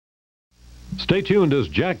Stay tuned as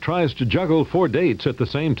Jack tries to juggle 4 dates at the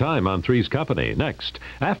same time on Three's Company. Next,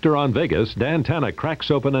 after On Vegas, Dan Tana cracks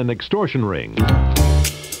open an extortion ring.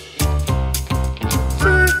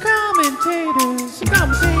 Commentators,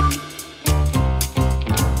 commentating.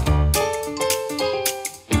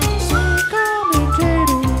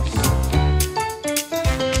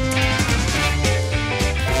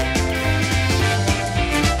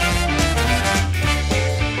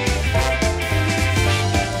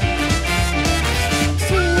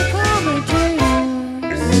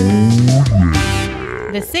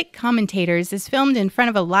 The SIT-COMMENTATORS is filmed in front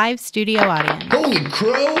of a live studio audience. Holy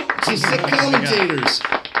crow! It's the SIT-COMMENTATORS.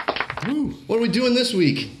 What are we doing this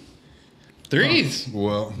week? Threes.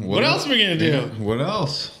 Well, What else are we gonna do? Yeah, what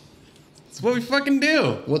else? It's what we fucking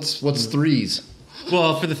do. What's threes?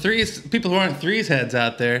 Well, for the threes, people who aren't threes heads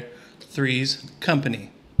out there, Three's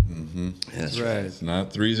Company. That's Right. It's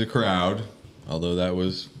not Three's a crowd, although that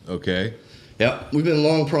was okay. Yep, we've been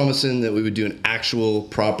long promising that we would do an actual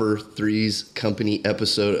proper Three's Company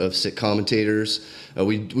episode of SIT-COMMENTATORS.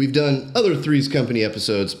 We've done other Three's Company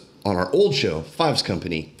episodes on our old show, Five's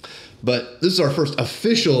Company. But this is our first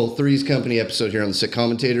official Three's Company episode here on the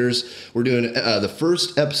SIT-COMMENTATORS. We're doing the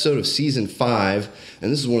first episode of Season 5,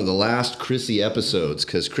 and this is one of the last Chrissy episodes,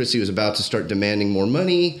 because Chrissy was about to start demanding more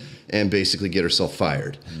money and basically get herself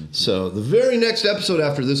fired. So the very next episode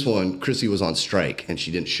after this one, Chrissy was on strike, and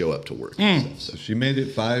she didn't show up to work. So she made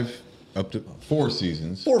it 5 up to 4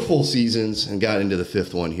 seasons. 4 full seasons and got into the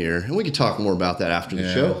 5th one here. And we could talk more about that after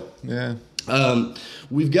the show. Yeah.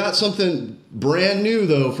 We've got something brand new,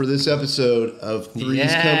 though, for this episode of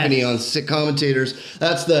Three's Company on SIT-COMMENTATORS.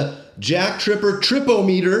 That's the Jack Tripper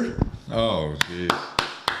Tripometer. Oh, jeez.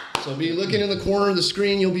 So be looking in the corner of the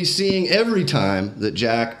screen, you'll be seeing every time that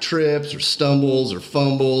Jack trips or stumbles or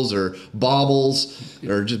fumbles or bobbles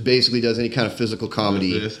or just basically does any kind of physical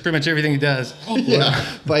comedy. Pretty much everything he does. Yeah,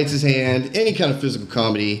 bites his hand, any kind of physical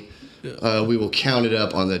comedy. We will count it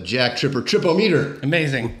up on the Jack Tripper Tripometer.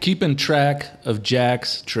 Amazing. Keeping track of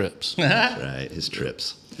Jack's trips. Right, his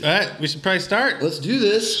trips. All right, we should probably start. Let's do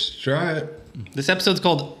this. Try it. This episode's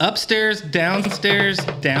called Upstairs, Downstairs,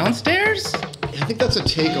 Downstairs? I think that's a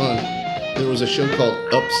take on, there was a show called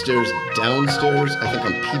Upstairs, Downstairs, I think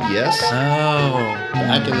on PBS. Oh.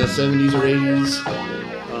 Back in the 70s or 80s.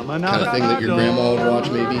 Kind of thing that your grandma would watch,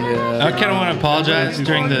 maybe. I kind of want to apologize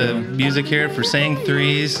during the music here for saying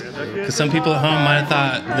threes, because some people at home might have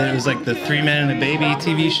thought that it was like the 3 Men and a Baby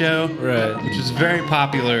TV show, Right. which was very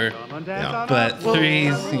popular. Yeah. But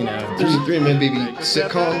threes, you know. There's a 3 Man Baby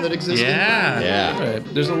sitcom that existed. Yeah. Yeah.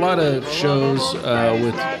 Right. There's a lot of shows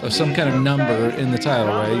with some kind of number in the title,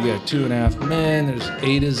 right? You got 2.5 Men. There's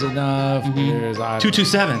 8 is enough. There's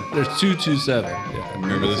 227. There's 227. Yeah.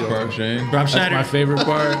 Remember this part, Shane? Rob That's Schneider. my favorite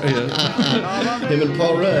part. Yeah. Him and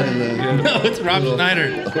Paul Rudd and the No, it's Rob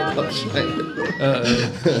Schneider. Rob Schneider.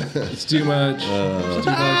 It's too much. It's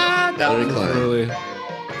too much. Larry Klein. Really.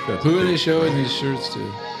 Who are they showing these shirts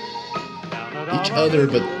to? Each other,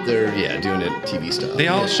 but they're doing it TV style. They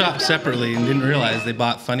all shopped separately and didn't realize they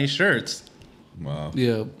bought funny shirts. Wow.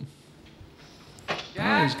 Yeah.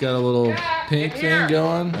 Oh, he's got a little pink thing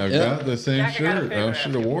going. I've got the same shirt. I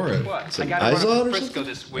should have wore it. It's like Izod or something?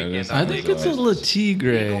 I think it's a little tea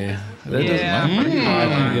gray. That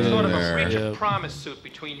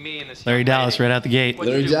Larry Dallas right out the gate.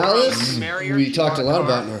 Larry Dallas, we talked a lot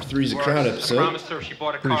about in our Three's a Crowd episode.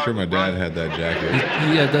 Pretty sure my dad had that jacket.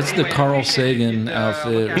 Yeah, that's the Carl Sagan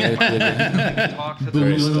outfit right there.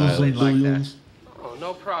 Very stylish.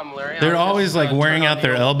 No problem, Larry. They're always like wearing out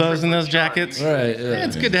their elbows in those jackets. Right, yeah. Yeah,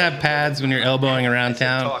 it's good to have pads when you're elbowing around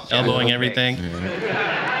town, elbowing everything.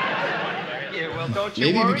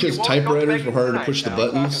 Maybe because typewriters were harder to push the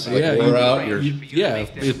buttons. Like Yeah, wore out.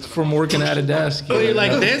 it's from working at a desk. Oh, you're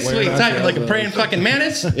like this? What, you type like a praying fucking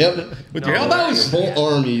mantis? Yep. With your elbows? Whole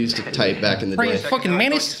arm you used to type back in the Praying day. fucking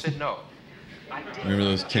mantis? Remember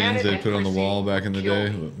those tins they put on the wall back in the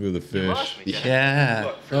day with the fish?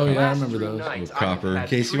 Yeah. Oh, yeah, I remember those. With copper. In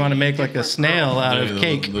case you want to make like a snail out of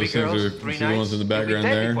cake. Those things are, you see the ones in the background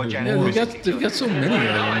there? Yeah, they've got so many of them.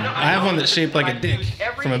 I have one that's shaped like a dick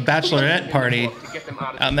from a bachelorette party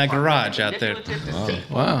out in that garage out there.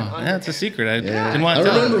 Wow. Yeah, it's a secret. I didn't I want to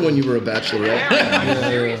tell remember them. when you were a bachelorette.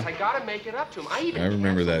 I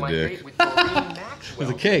remember that dick. It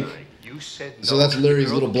was a cake. So that's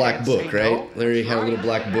Larry's little black book, right? Larry had a little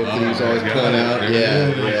black book that he was always pulling out. Yeah,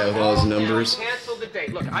 with all his numbers.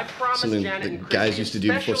 Something that guys used to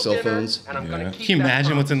do before cell phones. Can you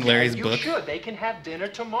imagine what's in Larry's book?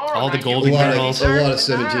 All the Golden Girls. A lot of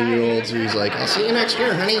 17-year-olds who's like, I'll see you next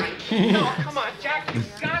year, honey. No, come on, Jack,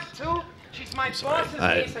 you've got to. She's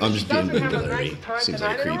I'm just being mean to Larry. Seems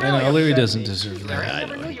like a creep. I know, Larry doesn't deserve that. I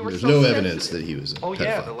know. There's no evidence that he was a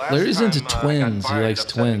pedophile. Larry's into twins. He likes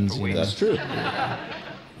twins. You know? That's true.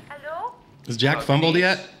 Hello? Has Jack fumbled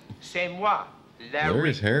yet? C'est moi,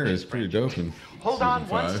 Larry's hair is pretty dope in Hold on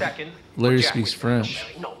season 1 5. second. Larry Jack, speaks French.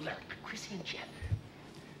 No, Larry, Chrissy and Jeff.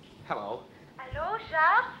 Hello. Hello,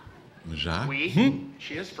 Jacques? Jacques? Oui,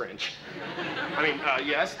 she is French. I mean,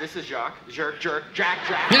 yes, this is Jacques. Jack.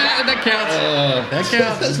 Yeah, that counts. That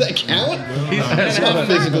counts. Does that count? That's not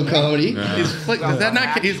physical comedy. Does that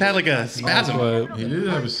not? He's had like a spasm. But He did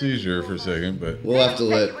have a seizure for a second, but We'll have to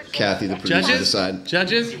let Kathy, the producer, Judges? decide.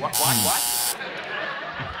 Judges? What?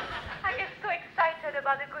 I get so excited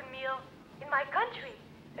about a good meal. In my country,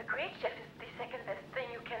 a great chef is the second best thing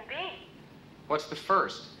you can be. What's the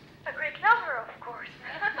first? A great lover, of course.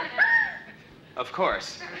 Of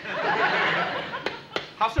course.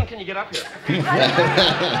 How soon can you get up here? He does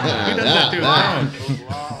that to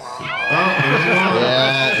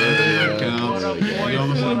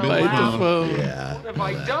his phone. Yeah. What have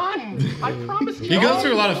I done? I promised you. He goes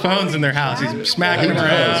through a lot of phones in their house. He's smacking them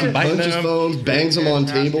around, biting Punches them. phones, bangs them on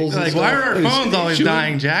tables. Like, and why stuff. are our phones always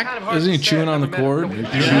dying, Jack? isn't he chewing on the cord? Shoes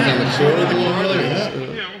on the floor of the wall,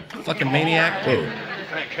 yeah. Fucking maniac.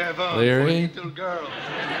 Larry? He's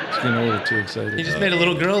getting a little too excited. He just made a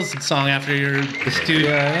little girls song after the studio.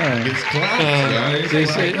 Yeah, It's clouds, They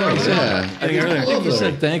say, Yeah. I think earlier. I think he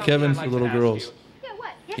said thank heaven for little girls. Yeah,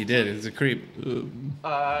 what? He did. He's a creep.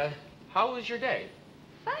 How was your day?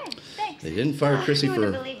 Fine, thanks. They didn't fire Chrissy You for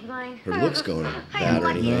wouldn't believe mine. her looks going I bad am or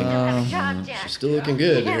lucky anything. to have a job, Jack. She's still looking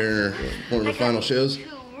good here in one of the I got final shows. two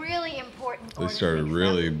really important They orders started mixed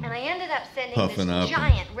really up, and I ended up sending puffing this up and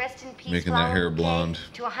giant rest in peace making that flower hair bouquet blonde.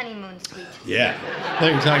 to a honeymoon suite. Yeah. I thought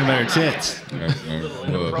you were talking about her tits.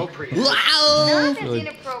 Appropriate. Not as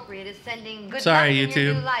inappropriate as sending good Sorry, luck in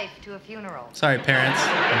your YouTube. new life to a funeral. Sorry, parents.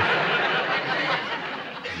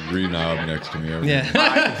 Renob next to me. Yeah. I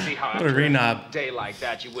can see how What a after renob. day like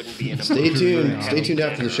that you wouldn't be in a Stay mood. tuned. Stay tuned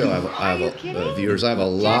after the show. I have viewers. I have a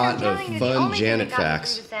lot of fun Janet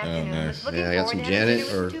facts. nice. Yeah, I got some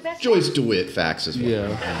Janet or Joyce DeWitt facts as well.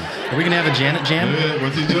 Yeah. Are we gonna have a Janet jam? Yeah,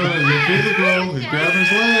 what's he doing? He's physical. He's grabbing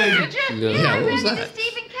his leg. Yeah, what was that?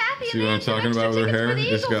 See what I'm talking about with her hair?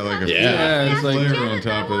 It's got like a Yeah, it's like flavor on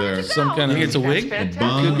top of there. some kind You think it's a of. wig? A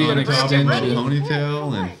bun Could be an on top of a extension.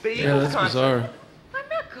 ponytail and Yeah, that's bizarre. I'm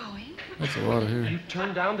not going. That's a lot of hair.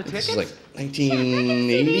 Turn down the tickets? This is like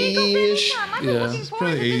 1980-ish. Yeah. it's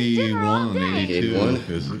probably 81, 82. 81.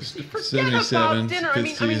 Because it's Forget 77, about dinner.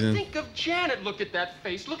 fifth I mean, season. think of Janet. Look at that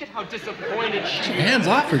face. Look at how disappointed she is. Hands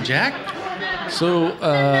off her, Jack. So,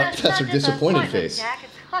 That's her disappointed face. Jack,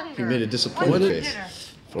 it's hunger. He made a disappointed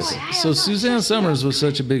What face. so Suzanne Summers was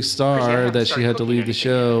such a big star that she had to leave the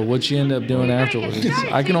show. What'd she end up doing afterwards?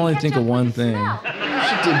 I can only think of one thing.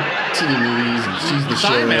 She did TV movies and she's the Thigh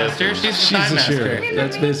sheriff. master. She's the She's thigh the master. sheriff.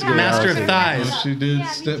 That's basically Master how of I was thighs. Well, she did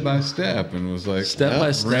Step by Step and was like Step by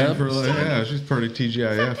ran Step. for like, yeah, she's part of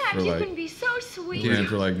TGIF for Sometimes you can like be so sweet. ran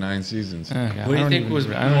for like 9 seasons. thinking. What do you think was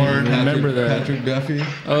I don't more- even remember that. Patrick Duffy.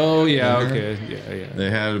 Oh yeah, Remember? okay, yeah. They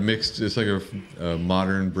had a mixed. It's like a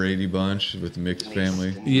modern Brady Bunch with a mixed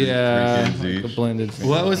family. Yeah, Three kids the each. blended.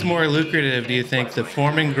 What was more lucrative, do you think, the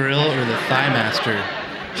Foreman Grill or the Thigh Master?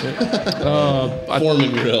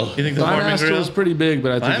 Foreman Grill. You think the Thigh Foreman Master Grill? was pretty big,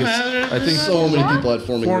 but I think Thigh it's. Master? I think So many people had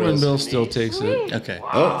Foreman Foreman Grills. Bill still takes it. Okay.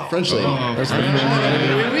 Oh, French lady. That's the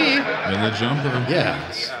And the jumper. Yeah,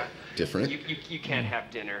 it's different. You can't have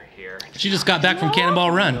dinner here. She just got back from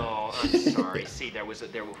Cannonball Run. No, I'm sorry. See,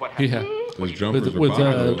 what happened? Yeah, Those jumpers with are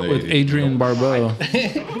popular with ladies. Adrienne Barbeau.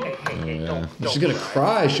 Oh, yeah. She's gonna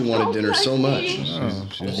cry. She wanted dinner so much.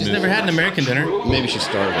 She's never had an American dinner. Maybe she's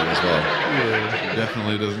starving as well.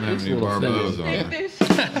 Definitely doesn't have any little Barbeaus thing.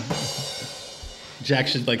 on her. Jack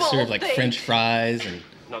should like serve like French fries and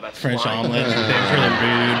No, that's French fine. omelets. They're really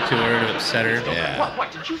rude to her to upset her. Yeah.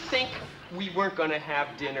 What? Did you think we weren't gonna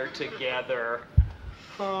have dinner together?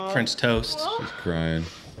 French toast. She's crying.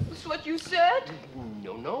 That's what you said?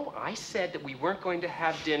 No. I said that we weren't going to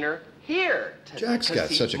have dinner here. Jack's got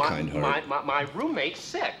such a kind heart. My roommate's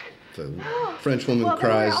sick. If a French woman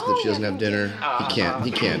cries that she doesn't have dinner,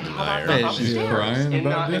 he can't deny her. Hey, She's crying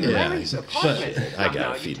about dinner. Yeah, he's like, I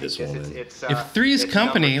gotta feed this woman. If three's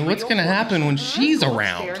company, what's gonna happen when she's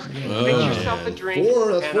around?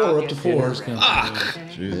 Four, that's four, up to four.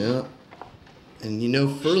 Jeez. Yeah. And you know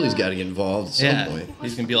Furley's got to get involved at some Yeah, point.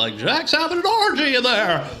 he's gonna be like, Jack's having an orgy in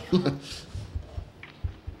there.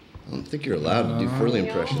 I don't think you're allowed to do Furley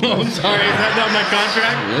impressions. Oh, I'm sorry, is that not my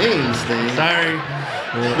contract? Lane's thing. Sorry,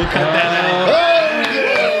 we'll cut that out.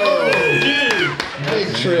 Oh,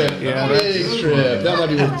 big trip. Yeah, Big trip. That might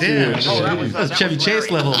be worth Damn, two. that was Chevy Chase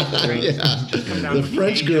level. Yeah. The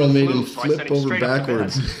French girl made him flip over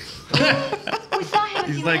backwards.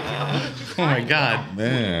 He's like, oh my god.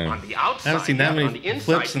 Man. I haven't seen that many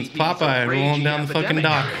flips since Popeye rolling down the fucking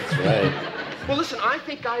dock. That's right. Well, listen, I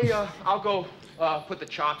think I'll go put the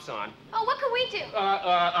chops on. Oh, what can we do?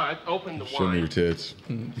 Open the Show me your wine. tits.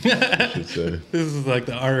 I should say. This is like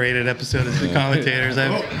the R-rated episode of the commentators.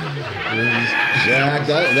 Jack,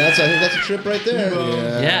 I think that's a trip right there.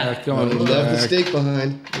 Yeah. Come on. Left the steak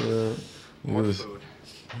behind. What are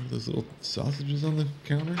those little sausages on the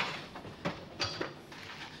counter?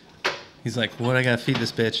 He's like, what? I gotta feed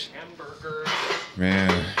this bitch. Hamburger.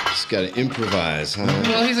 Man. Just gotta improvise, huh?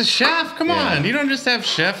 Well, he's a chef. Come Yeah. on. You don't just have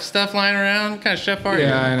chef stuff lying around. What kind of chef are you?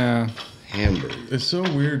 Yeah, I know. Hamburger. It's so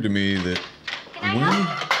weird to me that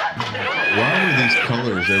why were these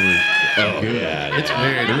colors ever good? Yeah, It's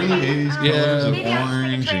weird. Early 80s colors of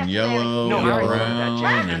orange and yellow and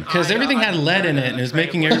brown. And Because everything had lead in it and it was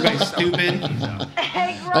making everybody stupid.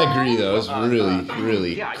 I agree, though. It's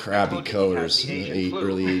really crappy colors in the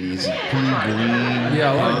early 80s.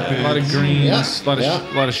 Yeah, a lot of greens, Yes, a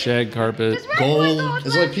lot of shag carpet. Gold.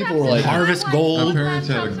 It's like people were like, Harvest my gold. parents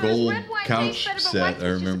had a gold couch set, I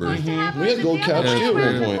remember. we had gold couch Yeah, too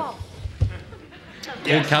at it's one point.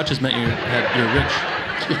 Gold couches meant you're rich.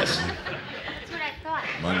 Yes. That's what I thought.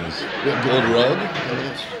 Mine was We had gold rug.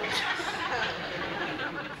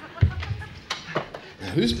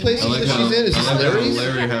 Whose place is this she's in? Is this Larry's?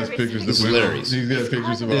 Larry has pictures This of is women. Larry's. He's got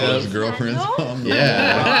pictures of all his girlfriends on the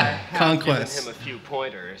Yeah. Conquest. Him a few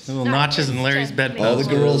pointers. Little notches in Larry's bedpost. All the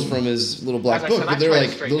girls from his little black As I book, said, but I they're tried to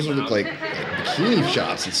like, straighten those would them look like bikini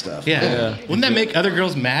shots and stuff. Yeah. Wouldn't that make other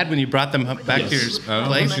girls mad when you brought them back to your I don't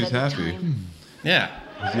place? think she's happy. Yeah.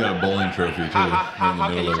 He's got a bowling trophy too. How in can the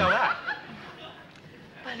you middle tell of it. that?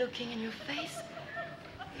 By looking in your face,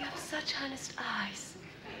 you have such honest eyes.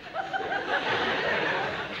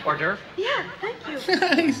 Hors d'oeuvre? Yeah, thank you.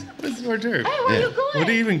 Nice. What's hors d'oeuvre? Hey, where you going? What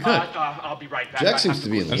do you even cook? I'll be right back. Jack seems to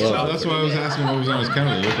be in That's love. why I was asking what was on his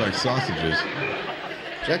counter. They look like sausages.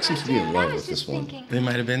 Jack seems to be in love with this one. They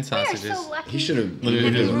might have been sausages. He should have. Look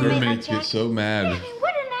at his Look at roommates Jack. get so mad What a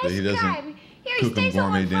that nice he doesn't guy. Here, he cook them stays home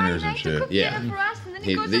gourmet on Friday dinners and night to shit. cook Yeah. dinner for us, and then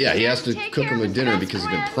He, goes yeah, he upstairs has to to take cook care him of a his dinner best because he's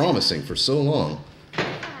been friend. promising for so long.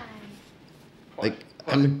 Like,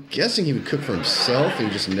 I'm guessing he would cook for himself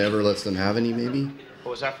and just never lets them have any, maybe?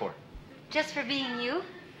 What was that for? Just for being you.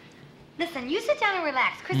 Listen, you sit down and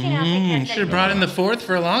relax. Chrissy and I'll take care of Should have brought in the fourth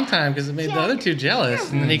for a long time because it made the other two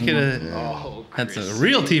jealous, and then he could have. Oh, That's a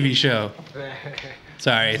real TV show.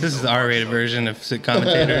 Sorry, this is the R-rated version of SIT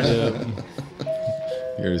commentators, You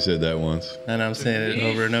already said that once. and I'm saying it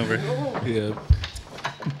over and over. Yeah.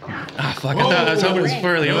 Ah, fuck! I thought I was hoping it was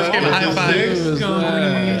Furley. I was getting a high five.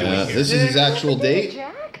 This is his actual date?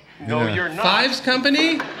 Jack? No, you're not. Fives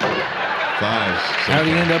Company? Five. How do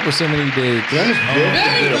you end up with so many dates? Did I just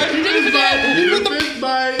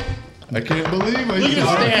I can't believe I Look at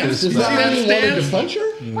saw the this. stance. Does that mean he wanted stance? to punch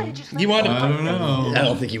her? What did you You wanted I to. don't know. I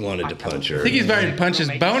don't think he wanted to punch her. I think he's about to punch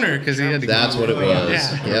his boner because he had to. That's what it was.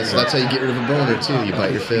 Yeah. Yes, that's how you get rid of a boner, too. You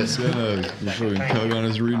bite your fist. Before we tug on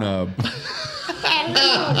his knob.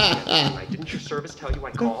 Didn't your service tell you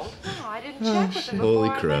I called? No, I didn't check with him Holy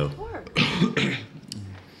before crow. I left work.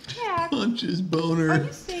 Jack, Punch his are boner.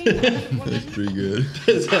 you serious? That's pretty good.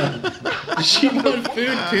 Does she want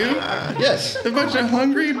food too? Yes. A bunch of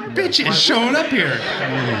hungry bitches showing up here.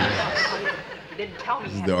 He didn't tell me.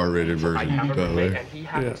 This is the R-rated version, I have a by the roommate, way. and he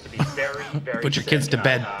happens to be very, very Put your sick. kids to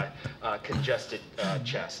bed. Congested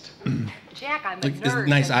chest. Jack, I'm a Look, this nerd.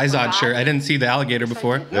 nice and Izod forgot. shirt. I didn't see the alligator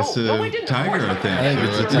before. That's No, I a didn't. tiger, I think. I think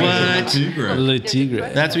it's a That's tiger. tigre. Le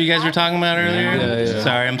Tigre. That's what you guys were talking about earlier? Yeah.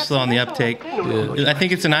 Sorry, I'm still on the uptake. I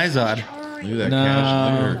think it's an Izod. Look at that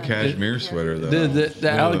No. cashmere sweater, though.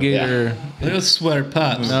 The alligator. Little sweater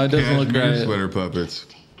pups. No, it doesn't look Cashmere right. sweater puppets.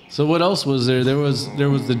 So what else was there? There was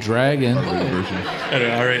the dragon. Version.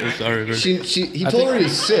 All right, sorry. He told her he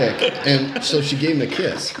was sick, and so she gave him a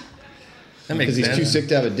kiss. That makes Because he's too sense. sick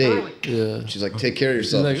to have a date. Yeah. She's like, take care of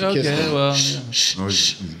She's yourself. like, She kissed okay, him. well, Oh,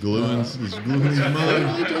 he's gluing his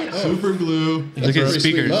mug. Super glue. Look at a his pretty sweet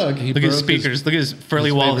speakers. mug. He Look at his broke his- speakers. Look at his furly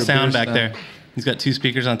his wall of favorite sound beer back there. He's got two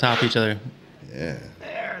speakers on top of each other. Yeah.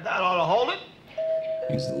 There, that ought to hold it.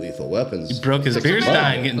 He's the lethal weapons. Broke his beer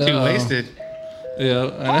stein getting too Uh-oh. wasted.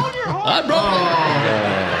 yeah. I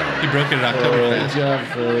broke it. He broke it at Good Oktoberfest. job,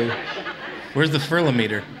 Philly. Where's the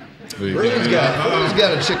furlometer? Burley's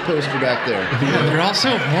got a chick poster back there. They're all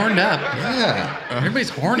so horned up. Yeah. Everybody's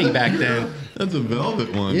horny back then. That's a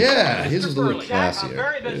velvet one. Yeah, his is a little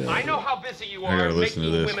classier. I know how busy you I are. gotta listen to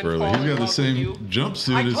making this, women Burley. fall He's in got the love same with you.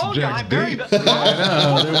 jumpsuit as Jack's date. I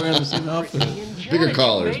know, they're wearing the same outfit. Bigger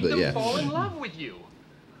collars, Made but them yeah. fall in love with you.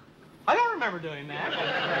 I don't remember doing that.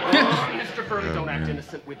 Mr. Furley, don't act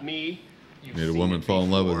innocent with me. You've Made a seen woman it fall in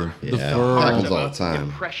love with before. him. Yeah, fur. happens all the time.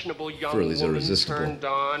 Impressionable young Furley's woman irresistible. turned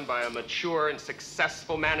on by a mature and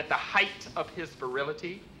successful man at the height of his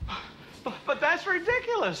virility. But that's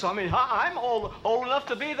ridiculous. I mean, I'm old enough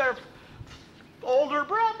to be their older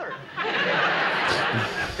brother.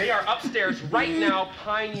 They are upstairs right now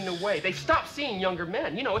pining away. They've stopped seeing younger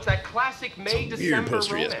men. You know, it's that classic May, Weird December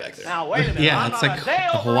poster he has romance. back there. Now, wait a minute. Yeah, I'm it's not like a day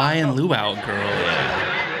a over Hawaiian on luau girl.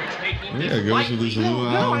 Yeah, it goes with his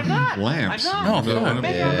luau I'm not. lamps. I'm No, not. come on.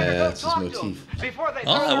 Maybe I'm gonna Yeah, go that's his talk to motif. them before they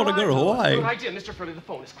Oh, I want to go to Hawaii. Good idea, Mr. Furley. The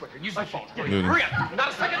phone is quicker. Use the phone. Good. Hurry up. Not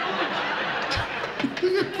a second.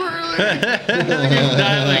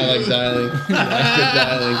 I like dialing. Good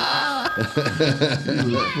dialing.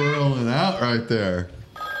 Whirling out right there.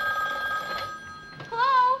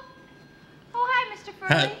 Hello? Oh, hi, Mr.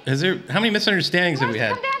 Furley. How many misunderstandings have we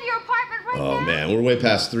had? Come down to your apartment right now. Oh man, we're way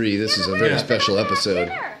past 3. This is a very special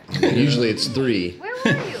episode. Usually it's 3. Where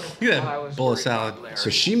were you? Look at that bowl of salad. So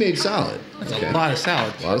she made salad. That's a lot of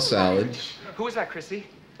salad. A lot of salad. Who is that, Chrissy?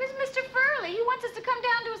 Where's Mr. Furley? He wants us to come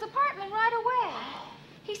down to his apartment right away.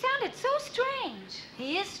 He sounded so strange.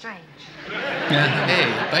 He is strange. Yeah.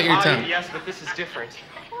 Hey, bite your tongue. Yes, but this is different.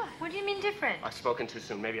 What? What do you mean different? I've spoken too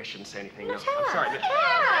soon. Maybe I shouldn't say anything. No, No, tell I'm us. sorry. Tell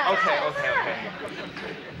us. Okay.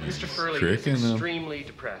 Mr. Furley Tricking is him. extremely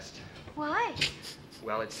depressed. Why?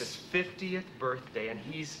 Well, it's his 50th birthday, and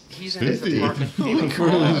he's in his 50? apartment feeling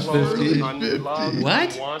Furley's all alone, 50. unloved,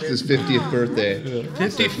 What? unwanted. It's his 50th birthday.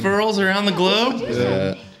 50 furls around the globe?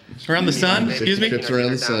 Around the sun? Excuse 50 me? trips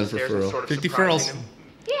around the sun for Downstairs and furl. sort of 50 surprising furls. him.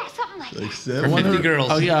 Yeah, something like that. Like For 7. 50 girls.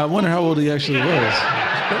 Oh yeah, I wonder how old he actually was.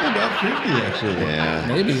 Probably about 50, actually. Yeah.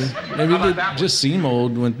 Maybe they just seem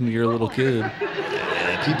old when you're a little kid.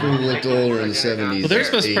 People who looked older in the 70s. Well, they're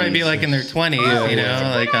supposed to probably be 80s. like in their 20s, you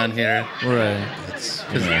know, like on here. Right.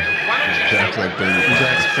 Jack's like 30.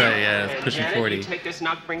 Jack's probably, pushing Janet, 40. you take this and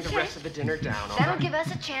I'll bring the rest of the dinner down, all That'll right? give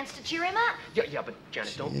us a chance to cheer him up. Yeah, but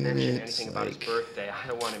Janet, don't mention It's anything about his like- birthday. I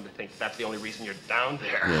don't want him to think that's the only reason you're down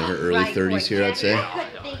there. Yeah, her early Right, 30s here, I'd say.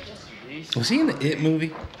 Good thinking. Was he in the It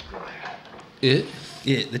movie? It?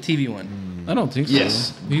 It, the TV one. I don't think so.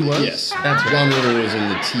 Yes. He was? Yes. That's right. John Ritter was in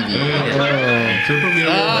the TV. Triple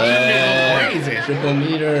meter. Crazy. Triple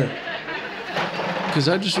meter. Because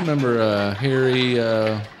I just remember Harry.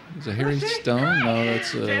 Is it Harry Stone? No,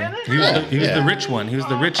 that's He was the rich one. He was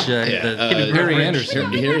the rich, the kid who Harry rich.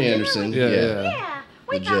 Anderson. Harry Anderson. Yeah, Yeah. yeah. Yeah.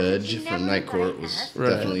 We The thought since judge you from never Night Court invited was us,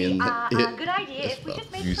 definitely in the a It. good idea if we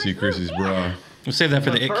just made You see first Chrissy's move. bra. We'll save that for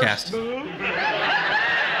the It cast.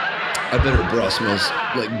 I bet her bra smells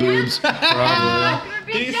like boobs.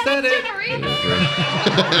 Probably. He said it.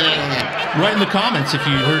 Write in the comments if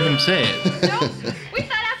you heard him say it. We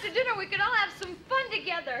thought after dinner we could all have some fun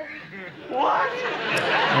together. Oh,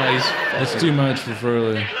 That's too much for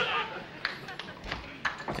Furley.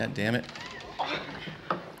 God damn it.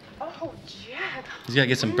 Oh, Jack. He's got to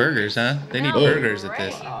get some burgers, huh? They need Oh. burgers at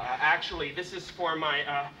this. Actually, this is for my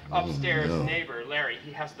upstairs neighbor, Larry.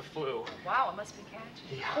 He has the flu. Wow, it must be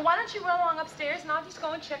catchy. Well, why don't you run along upstairs and I'll just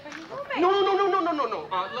go and check on your roommate? No.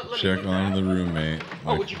 Let Check me on the roommate.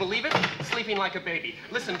 Oh, would you believe it? Sleeping like a baby.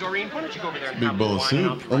 Listen, Doreen, why don't you go over there and Big have a bowl little of wine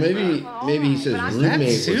and soup. I'll Or be right back. maybe he said his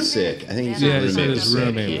roommate soup? was sick. I think he said Yeah, he his said roommate his was sick.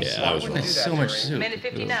 roommate was Yeah, I was wrong. That's so much soup. Minute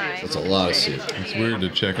 59. That's a lot of soup. It's weird to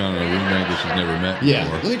check on a roommate that she's never met Yeah,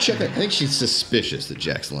 before. let me check. I think she's suspicious that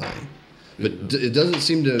Jack's lying. But it doesn't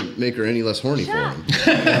seem to make her any less horny for him.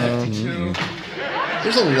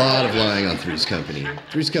 There's a lot of lying on Three's Company.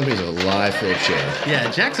 Three's Company is a lie-filled show. Yeah,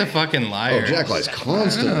 Jack's a fucking liar. Oh, Jack lies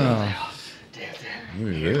constantly.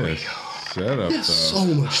 Look at this setup, That's though. so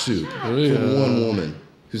much soup for one woman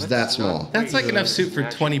who's that small. That's like enough soup for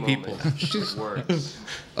 20 people. She's,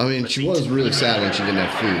 I mean, she was really sad when she didn't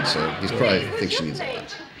have food, so he's probably thinks she needs a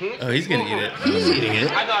lot. Oh, he's gonna eat it. He's eating it.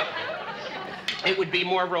 I thought it would be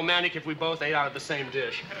more romantic if we both ate out of the same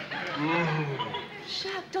dish.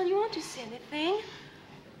 Shut, don't you want to say anything?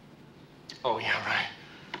 Oh, yeah, right.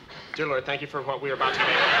 Dear Lord, thank you for what we are about to make.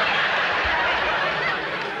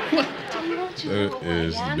 Don't you want to That go away,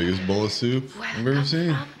 is the Ann? biggest bowl of soup I've ever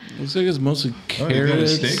seen. Looks like it's mostly Oh, you got the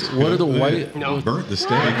carrots. steaks What are the cooked. white? No. Burnt the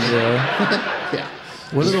steaks. Yeah. Yeah.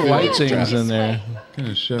 What are the white things in there? Kind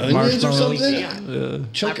of chef. Onions or Marshmallows. something? I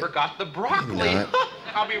Chunk it. forgot the broccoli. Not.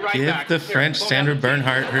 I'll be right Give back. the Here, French hold Sandra on.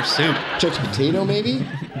 Bernhardt her soup. Chuck's potato, maybe?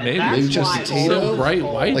 Maybe just potato? So bright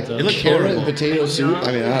white. Like though. It looked carrot horrible. and potato soup?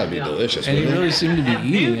 I mean, that'd be delicious. And he wouldn't it? really seemed to be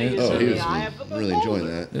eating it. Oh, so- he was really enjoying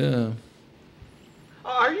that. Yeah.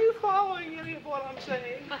 Are you following any of what I'm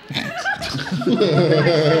saying?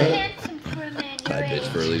 Handsome for a man your That bitch age.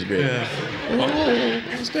 Furley's great.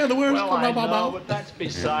 Stand the words. Well, I know, but that's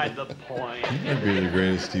beside the point. That'd be the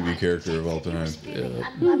greatest TV character of all time.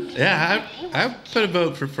 Yeah, I put a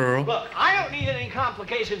vote for Furl. Look, I don't need any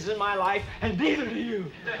complications in my life, and neither do you.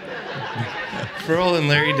 Furl and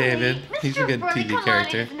Larry David. He's a Mr. good Furley, TV come on,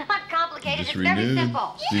 character. it's not complicated. Just It's very renewed.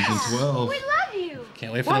 simple. Season 12. We love you.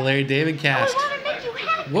 Can't wait for the Larry David cast. We want to make you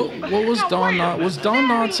happy. What was Don Knotts? Was Don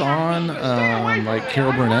Knotts on like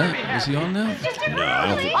Carol Burnett? Was he on that? No, I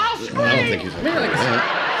don't think he's on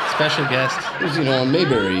that. Special guest. He was, on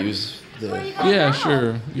Mayberry. He was the Yeah,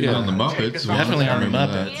 sure. Yeah, on the Yeah. Muppets. Definitely on the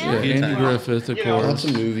Remember Muppets. that. Yeah, Andy Griffith, of lots course.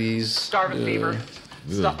 of movies. Starving fever.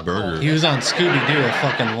 Ugh, burger. He was on Scooby-Doo a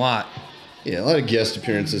fucking lot. Yeah, a lot of guest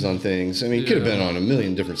appearances on things. I mean, he could have been on a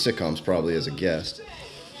million different sitcoms probably as a guest.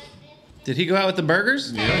 Did he go out with the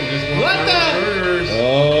burgers? What the?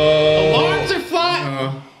 Oh, Alarms are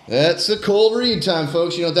flying. that's the cold read time,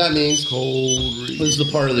 folks. You know what that means? Cold read. This is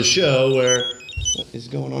the part of the show where what is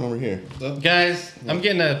going on over here? Guys, I'm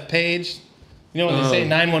getting a page. You know when they say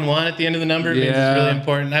 911 at the end of the number? It means Yeah. it's really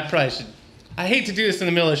important. I probably should. I hate to do this in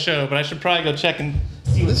the middle of the show, but I should probably go check and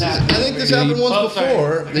see what's I happening. think this happened once Oh, sorry.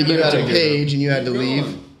 before that you had a Take it. page and you had to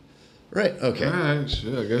leave. Right. Okay. All right,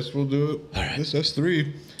 shit, I guess we'll do it. All right. That's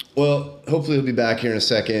 3. Well, hopefully we'll be back here in a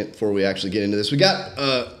second before we actually get into this. We got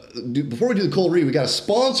before we do the cold read, we got a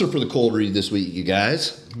sponsor for the cold read this week, you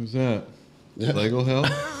guys. Who's that? Lego Hell?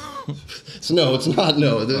 So no, it's not.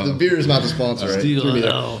 No, the beer is not the sponsor. Right? Steal Threw me it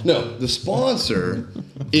there. out. No, the sponsor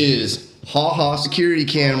is Ha Ha Security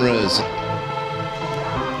Cameras.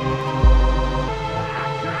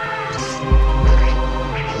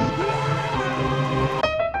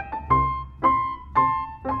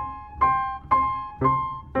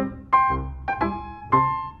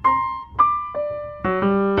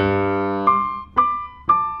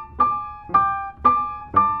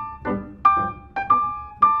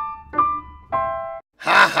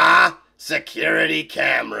 Ha ha! Security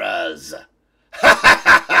cameras.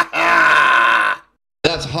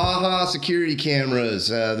 That's Ha Ha Security Cameras,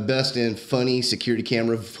 the best in funny security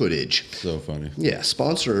camera footage. So funny. Yeah,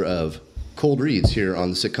 sponsor of Cold Reads here on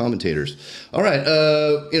the SIT Commentators. All right,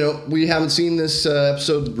 we haven't seen this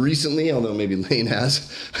episode recently, although maybe Lane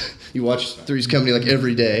has. You watch Three's Company like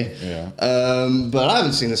every day. Yeah. But I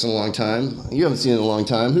haven't seen this in a long time. You haven't seen it in a long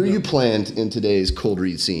time. Who are you planned in today's Cold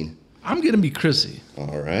Read scene? I'm gonna be Chrissy.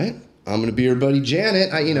 All right. I'm going to be your buddy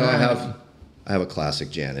Janet. I have a classic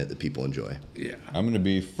Janet that people enjoy. Yeah. I'm going to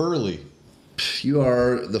be Furley. You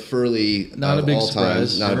are the Furley Not of a big all time.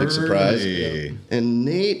 surprise. Not a big surprise. Furley. And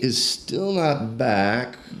Nate is still not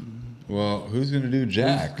back. Well, who's going to do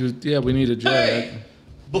Jack? Yeah, we need a Jack. Hey,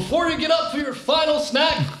 before you get up for your final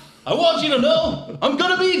snack, I want you to know I'm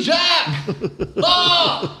gonna be Jack.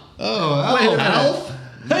 Ah! Oh, Alf?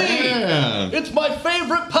 Hey, Man. it's my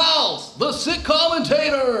favorite pals, the SIT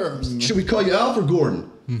Commentators. Should we call you Alf or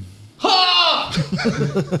Gordon? Ha!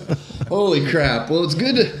 Holy crap. Well, it's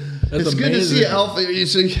good to That's good to see you,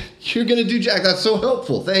 amazing. Alf. So you're going to do Jack. That's so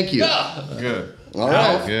helpful. Thank you. Yeah. Good. All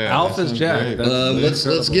right. Yeah, Alf that is sounds Jack. great. That's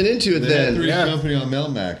Let's get into it They had then. Three's Yeah. Company on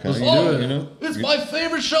Melmac. Huh? Let's You do know, it. You know? It's my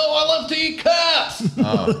favorite show. I love to eat cats.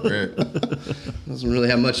 Oh, great. Doesn't really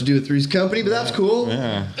have much to do with Three's Company, but that's cool.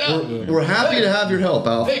 Yeah. We're happy to have your help,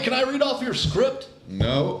 Alf. Hey, can I read off your script?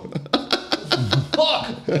 No. Fuck.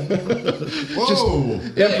 Whoa.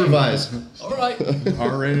 Improvise. All right.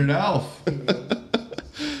 R-rated Alf.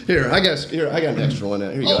 Here, I got an extra one.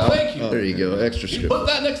 Here you go. Oh, Alf. thank you. There you go. Extra You script. put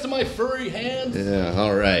that next to my furry hand. Yeah,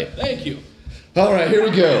 all right. Thank you. All right, here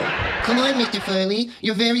we go. Come on, Mr. Furley.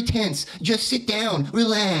 You're very tense. Just sit down.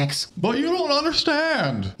 Relax. But you don't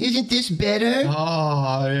understand. Isn't this better?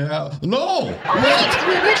 Ah, yeah. No.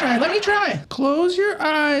 Let me try. Close your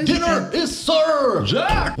eyes. Dinner is served.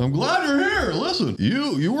 Jack, I'm glad you're here. Listen,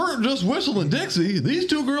 you weren't just whistling Dixie. These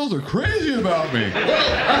two girls are crazy about me. Well,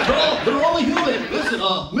 after all, they're only human. Listen,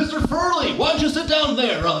 Mr. Furley, why don't you sit down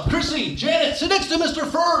there? Chrissy, Janet, sit next to Mr.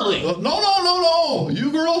 Furley. No.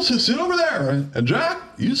 You girls sit over there. And Jack,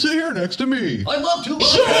 you sit here next to me. I'd love to.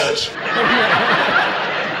 Shit!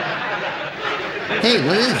 Hey,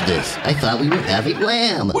 what is this? I thought we were having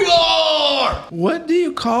lamb. We are! What do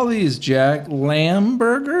you call these, Jack? Lamb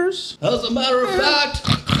burgers? As a matter of fact,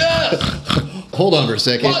 yes! Hold on for a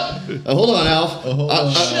second. What? Hold on,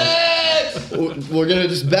 Alf. Shit! We're going to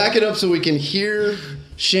just back it up so we can hear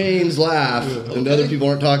Shane's laugh, and other people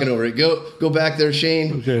aren't talking over it. Go back there,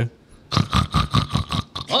 Shane. Okay.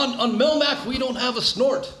 On Melmac, we don't have a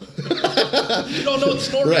snort. You don't know what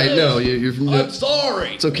snort is. Right, no, you're from... I'm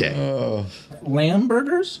sorry. It's okay. Lamb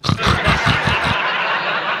burgers? As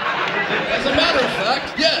a matter of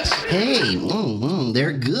fact, yes. Hey,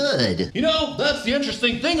 they're good. You know, that's the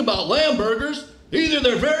interesting thing about lamb burgers. Either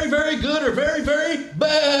they're very, very good or very, very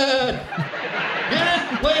bad.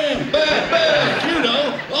 Get it? Lamb, bad. You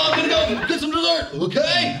know. I'm gonna go get some dessert,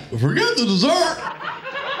 okay? Forget the dessert.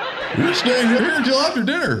 You're staying here until after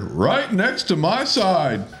dinner, right next to my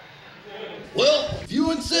side. Well, if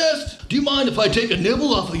you insist, do you mind if I take a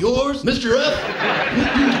nibble off of yours, Mr.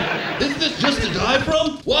 F? Is this just to die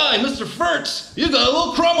from? Why, Mr. Furts, you got a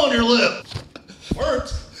little crumb on your lip.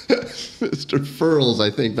 Furts. Mr. Furls, I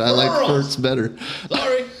think, but I like Furts better.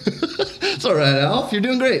 Sorry. It's all right, Alf. You're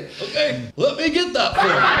doing great. Okay, let me get that for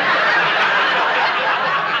you.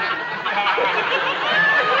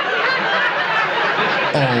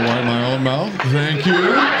 Oh, wipe my own mouth. Thank you.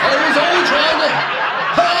 I was only trying to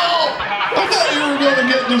help. I thought you were going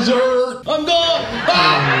to get dessert. I'm gone.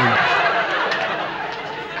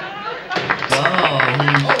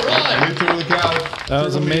 Wow, he threw the couch. That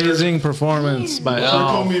was amazing performance by The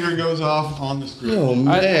Alf. circle meter goes off on the screen. Oh,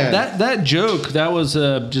 man. That joke, that was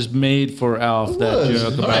just made for Alf. That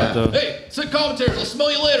joke about the. Hey, sit commentators. I'll smell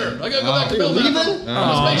you later. I gotta go back to You're Melmac. leaving?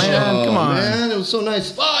 Oh, man, come on. Man, it was so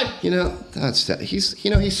nice. Bye. You know,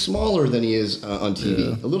 he's smaller than he is on TV.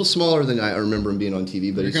 Yeah. A little smaller than I remember him being on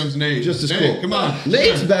TV, but Here he's comes Nate. just as Nate, cool. come on.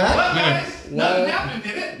 Nate's back.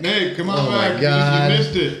 Nate, come on Oh my back. God. You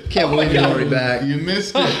missed it. Can't believe you're already back. You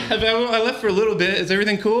missed it. I left for a little bit. Is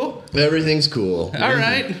everything cool? Everything's cool. All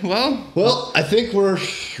right. Well, I think we're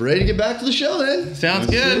ready to get back to the show then. Sounds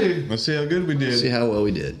good. Let's see how good we did. See how well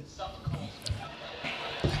we did.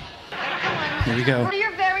 Here we go. Oh,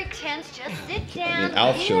 you're very tense. Just sit down.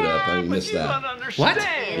 Alf showed up. I missed that. What?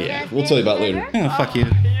 Yeah, we'll tell you about later. Oh, fuck you.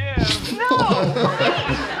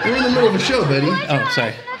 We're in the middle of a show, Betty. Oh,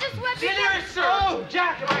 sorry. Oh,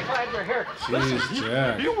 Jack, am I glad you're here. Jeez,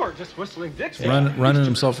 Jack. You weren't just whistling Dixie. Running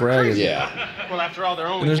himself ragged. Yeah. Well, after all, they're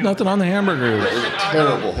only. And there's nothing on the hamburgers.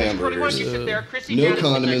 Terrible hamburgers. No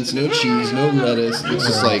condiments, no cheese, no lettuce. It's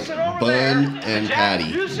just like bun and patty.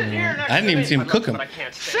 I didn't even see him cook them.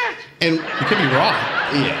 And it could be raw.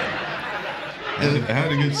 Yeah. I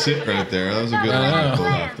had a good sit right there. That was a good line to pull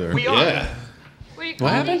off there. Yeah.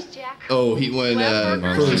 What happened? Oh, when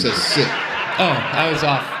Curly says sit. Oh, I was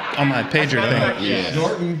off on my pager thing. Yeah.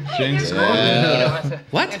 Norton, Shane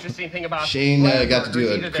What? Interesting thing about Shane got to do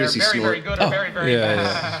a Chrissy snort.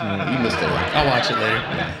 Yeah. You missed it. I'll watch it later.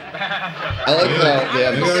 I like how they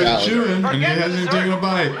have the salad. chewing, and he hasn't even taken a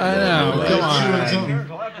bite. I know. Come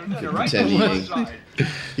on. Pretend eating.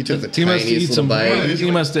 He took the He must eat tiniest little some. bite.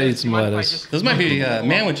 He must have ate some lettuce. Those might be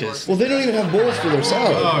manwiches. Well, they don't even have bowls for their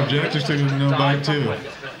salad. Oh, Jack just took no bite too.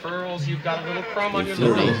 Furls, you've got a little crumb on your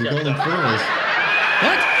Flirty. lip. He called them furls.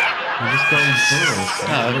 What? He just called them furls.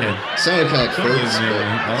 Oh, okay. Sounded kind of like furls,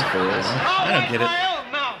 Yeah. but it's furls. I don't get it.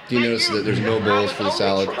 Do you notice that there's no bowls for the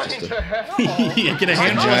salad? Just a Yeah, get a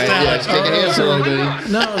handful of giant. Yeah, salad. just take a handful,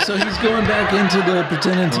 everybody. No, so he's going back into the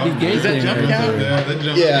pretending to be gay Is that thing. jump right count? there. Yeah, that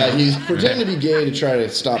jumped. Yeah, he's pretending to be gay to try to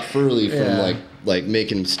stop Furley from Yeah. like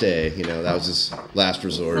making him stay. You know, that was his last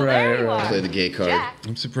resort. Right. Play the gay card. Jack,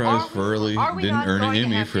 I'm surprised Furley are we didn't not earn an going to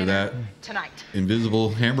Emmy have for dinner that tonight? invisible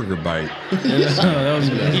hamburger bite. That was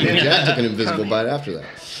And Jack took an invisible bite after that.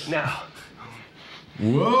 Now,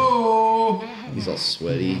 Whoa! He's all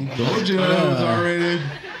sweaty. Told you it was R-rated.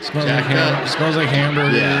 smells like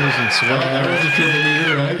hamburgers Yeah. and sweat. That was a triple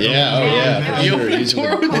meter, right? Yeah, oh yeah, for You sure. opened the He's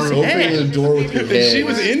door with his opening head. the door with your head. She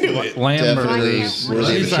was into it. Lamb Definitely burgers. worthy of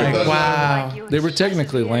a She's like, trip up. wow. They were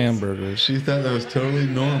technically lamb burgers. She thought that was totally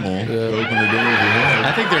normal to open the door with your head.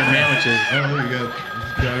 I think they're manwiches.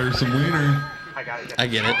 Oh, you got her some wiener. I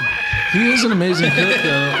get it. He is an amazing cook,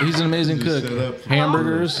 though. He's an amazing Just cook. set up for-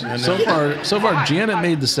 Hamburgers. So far, Janet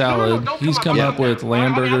made the salad. He's come up with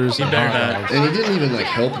lamb burgers and hot dogs. And he didn't even like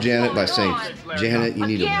help Janet by saying, Janet, you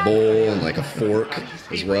need a bowl and like a fork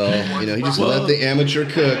as well. You know, he just let the amateur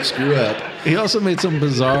cook screw up. He also made some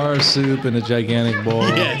bizarre soup in a gigantic bowl.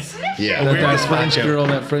 Yes. Yeah.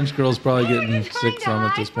 That French girl's probably getting sick from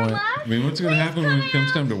at this point. I mean, what's going to happen when it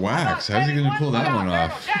comes time to wax? How's he going to pull that one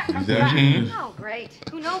off? Is that actually Oh, great.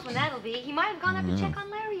 Who knows when that'll be? He might have gone up to check on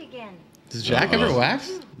Larry again. Does Jack ever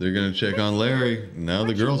wax? They're going to check on Larry. Now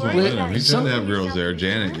the girls won't let him. He's trying to have girls there.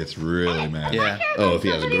 Janet gets really mad. Yeah. Oh, if he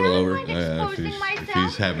has a girl over? Yeah, if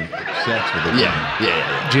he's having sex with a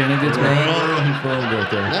Yeah. Janet gets mad. He furled right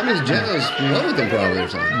there. That means Janet's in love with him probably or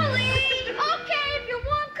something. Okay, if you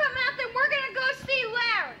won't come out, then we're gonna go see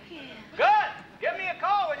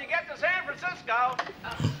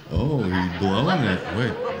Oh, he's blowing it.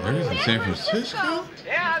 Wait, there's in San Francisco?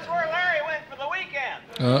 Yeah, that's where Larry went for the weekend.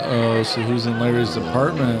 Uh-oh, so who's in Larry's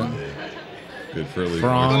apartment? Good for Lee.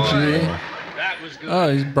 Franchi. Oh,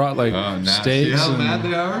 he's brought like steaks. See how and... mad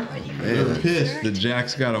they are? They're pissed that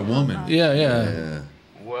Jack's got a woman. Yeah.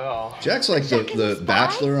 Well, Jack's like the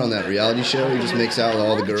Bachelor on that reality show. He just makes out with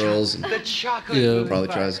all the girls. And probably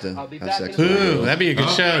tries to have sex with them. Ooh, that'd be a good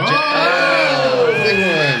show. Big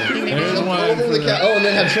one. There's one. And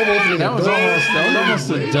then had trouble opening that was almost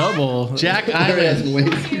a double. Jack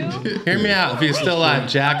Island. Hear me out. If he's still alive,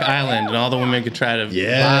 Jack Island, and all the women could try to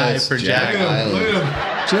vie for Jack Island.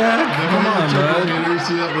 Jack, come on, bud. You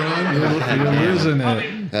see that run? You're losing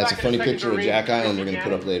it. That's a funny picture of Jack Island we're going to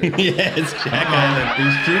put up later. Yeah, it's Jack Island.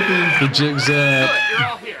 He's tripping. The jig's up.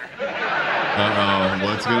 Uh-oh.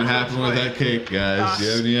 What's going to happen with that cake, guys? Do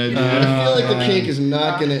you have any idea? I feel like the cake is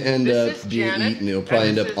not going to end up being eaten. It'll probably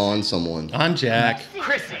end up on someone. On Jack.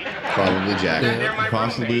 Probably Jack.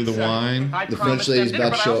 Possibly the wine. The French lady's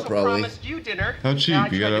about to show up, probably. How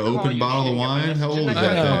cheap? You got an open bottle of wine? How old is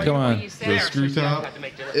that thing? Come on. The screw top?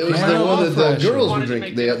 It was the one that the girls were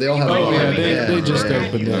drinking. They all have wine. They just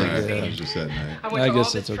opened it. It was just that night. I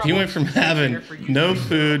guess that's okay. He went from having no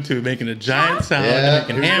food to making a giant salad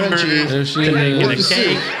to making hamburgers to making a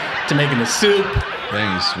cake to making a soup.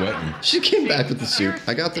 Dang, he's sweating. She came back with the soup.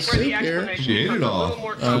 I got the soup here. She ate it all.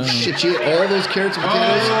 Oh, shit. She ate all those carrots and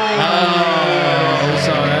potatoes. Oh,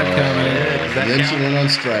 saw that coming. And then she went on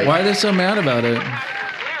strike. Why are they so mad about it?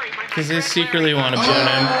 Because they secretly want to burn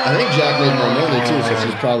him. I think Jack made more money too, so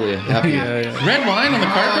she's probably happy. Red wine on the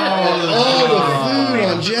carpet? Oh, the food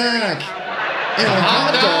on Jack. And a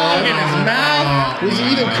hot dog in his mouth. Was he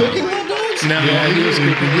even cooking hot dogs? No, Yeah, he was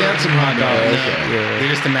cooking. He had some hot dogs. Yeah. They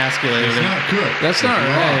just emasculated It's him. not cooked. That's not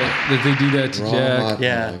right that they do that to Raw Jack. hot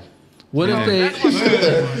Yeah. dog. What if they?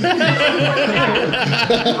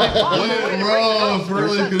 Bro,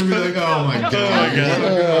 Furley's going to be like, oh my God.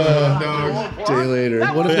 Day later.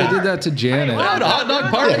 What if they did that to Janet? A hot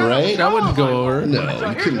dog party. Yeah, right? That wouldn't go over. No,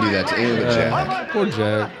 you couldn't do that to any of Jack. Poor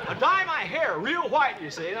Jack. I dye my hair real white, you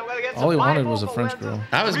see. I'm gonna get All he some wanted fine was a vocal French lenses. girl.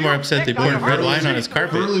 I was more upset they poured red wine on his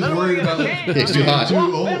carpet. Furley's worried about It's too hot. too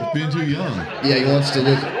old, being too young. Yeah, he wants to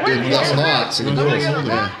look less hot, so the girls,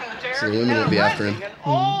 so the women will be after him.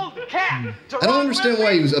 I don't understand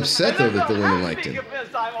why he was upset though that the women liked him.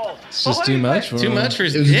 It's just too much for him. Too much for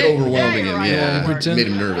his It was just dick. overwhelming him. Yeah, Pretend- made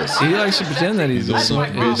him nervous. He likes to pretend that he's a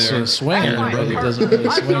swinger, but he doesn't really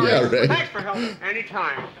swing. Yeah, right. Thanks for helping.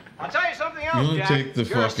 Anytime. I'll tell you something else, You want to Jack. take the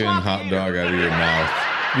You're a fucking sloppy hot eater. dog out of your mouth.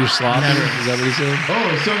 You're sloppy. Is that what he said?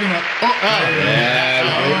 Oh, it's talking about. Yeah,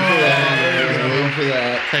 I was waiting for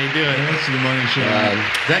that. How you doing? That's the money shot.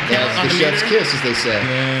 That count That's on the the chef's meter? kiss, as they say.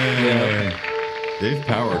 Yeah. Dave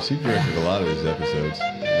Powers, he directed a lot of these episodes.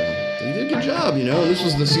 He did a good job, you know. This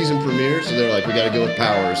was the season premiere, so they're like, we got to go with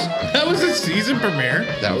Powers. That was a season premiere.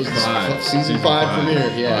 That was the Season season 5 five. premiere,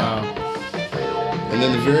 yeah. And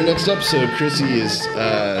then the very next episode, Chrissy is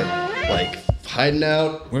like hiding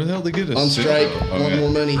out Where the hell did they get a on suit, strike, though? want more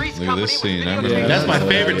money. Look at this scene. I remember That's my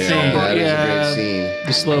favorite scene. That is a great scene.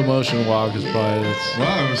 The slow motion walk is probably that's.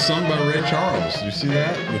 Wow, it was sung by Ray Charles. Did you see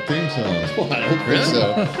that? The theme song. Well, I don't think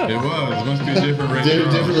so. It was. It must be a different Ray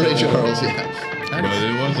Charles. Different Ray Charles, yeah. But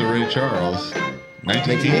it was a Ray Charles.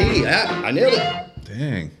 1980, I nailed it.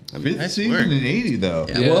 Dang. Fifth Nice season work. in 80, though.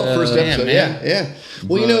 Yeah, well, first episode, man. yeah.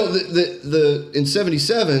 Well, you know, the in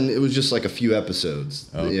 '77 it was just like a few episodes.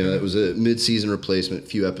 Okay. You know, it was a mid-season replacement,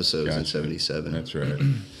 few episodes in Gotcha. '77. That's right.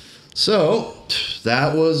 So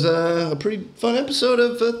that was a pretty fun episode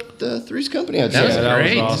of the Three's Company. I'd That say. was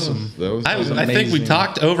great. Awesome. That was I think we amazing.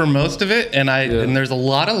 talked over most of it, and and there's a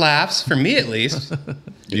lot of laughs for me at least.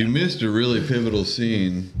 You missed a really pivotal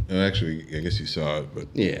scene. Actually, I guess you saw it, but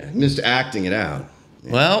Yeah, missed acting it out.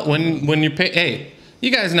 Well, when you're hey, you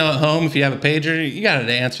guys know at home if you have a pager, you got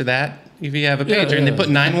to answer that. If you have a pager and they put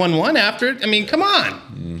 911 after it, I mean, come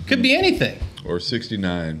on, could be anything. or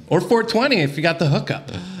 69. Or 420 if you got the hookup.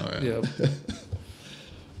 Oh, yeah.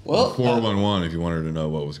 Well, 411 if you wanted to know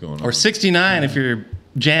what was going on. Or 69 if you're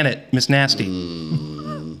Janet, Miss Nasty.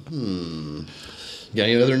 Got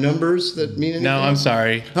any other numbers that mean anything? No, I'm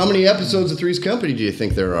sorry. How many episodes of Three's Company do you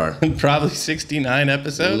think there are? Probably 69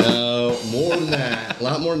 episodes. No, more than that. A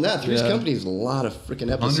lot more than that. Three's Yeah. Company is a lot of freaking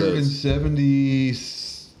episodes. 170.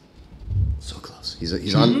 So close.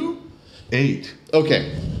 He's on 8.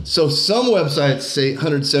 Okay, so some websites say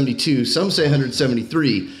 172, some say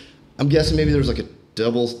 173. I'm guessing maybe there's like a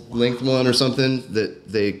double length one or something that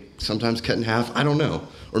they sometimes cut in half. I don't know.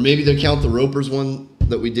 Or maybe they count the Roper's one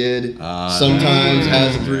that we did. Sometimes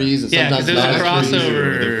as Threes and sometimes there's not a as Threes.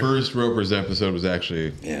 crossover. The first Ropers episode was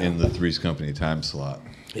actually in the Threes Company time slot.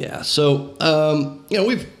 Yeah, so,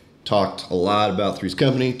 we've talked a lot about Threes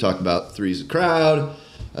Company, talked about Threes Crowd,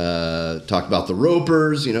 talked about the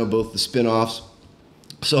Ropers, both the spin-offs.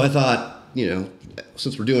 So I thought,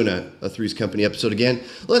 since we're doing a Threes Company episode again,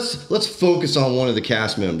 let's focus on one of the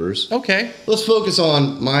cast members. Okay. Let's focus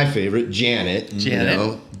on my favorite, Janet.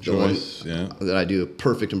 Janet. The one that I do a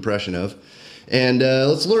perfect impression of. And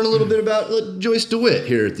let's learn a little bit about Joyce DeWitt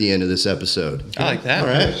here at the end of this episode. I like that. All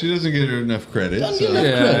right. She doesn't get enough credit. Doesn't get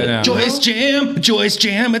enough credit. Joyce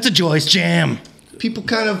Jam, it's a Joyce Jam. People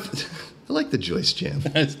kind of, I like the Joyce Jam.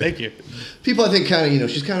 Thank you. People, I think, kind of,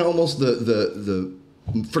 she's kind of almost the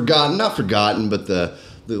forgotten, not forgotten, but the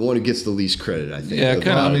one who gets the least credit, I think. Yeah, it's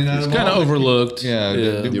kind of overlooked. Yeah,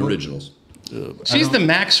 the originals. She's the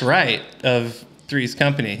Max Wright of Three's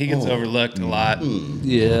Company. He gets overlooked a lot.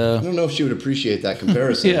 Yeah. I don't know if she would appreciate that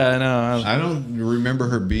comparison. Yeah, I know. I don't remember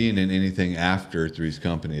her being in anything after Three's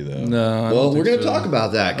Company, though. No. Well, we're going to talk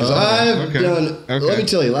about that because I've done. Okay. Let me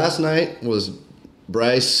tell you, last night was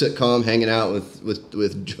Bryce sitcom hanging out with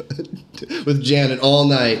Janet all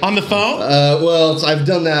night on the phone. Well, I've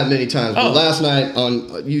done that many times. But last night on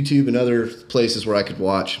YouTube and other places where I could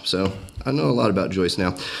watch. So I know a lot about Joyce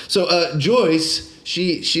now. So Joyce.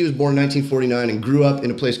 She was born in 1949 and grew up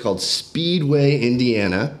in a place called Speedway,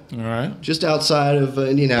 Indiana. All right. Just outside of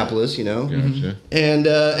Indianapolis, Gotcha. And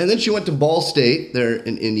then she went to Ball State there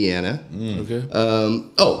in Indiana. Okay.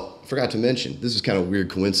 Forgot to mention, this is kind of a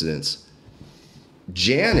weird coincidence.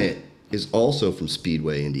 Janet is also from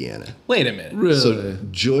Speedway, Indiana. Wait a minute. Really? So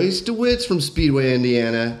Joyce DeWitt's from Speedway,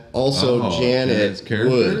 Indiana. Also, Janet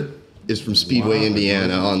Wood is from Speedway,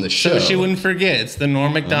 Indiana on the show. So she wouldn't forget. It's the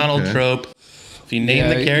Norm Macdonald trope. If you name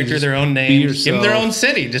the character their own be name, yourself. give them their own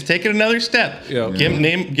city. Just take it another step. Yeah. Give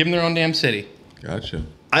them their own damn city. Gotcha.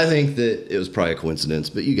 I think that it was probably a coincidence,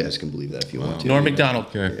 but you guys can believe that if you want to. Norm Macdonald.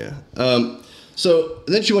 Okay. Yeah. So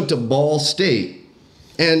then she went to Ball State,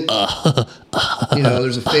 and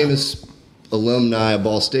there's a famous alumni of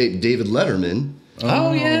Ball State, David Letterman.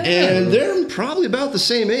 Oh yeah. And they're probably about the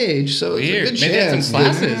same age, so it's a good Maybe had chance some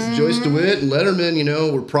that classes. Joyce DeWitt and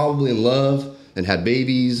Letterman, were probably in love and had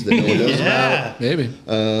babies that no one knows about. Maybe.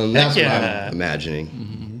 That's what I'm imagining.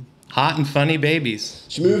 Mm-hmm. Hot and funny babies.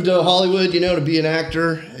 She moved to Hollywood, to be an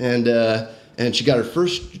actor, and she got her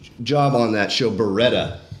first job on that show,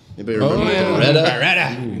 Beretta. Anybody remember Beretta?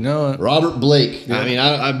 Beretta. You know it. Robert Blake. Yeah. I mean,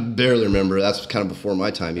 I barely remember. That's kind of before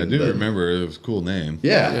my time. I do remember. It was a cool name.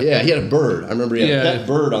 Yeah. He had a bird. I remember he had a pet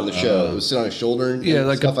bird on the show. It was sitting on his shoulder and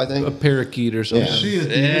like stuff, I think. A parakeet or something. Was she a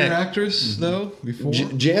theater actress, though, before?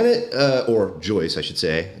 Janet, or Joyce, I should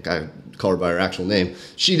say. I call her by her actual name.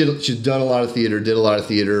 She's done a lot of theater, did a lot of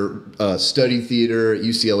theater, studied theater at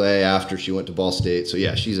UCLA after she went to Ball State. So,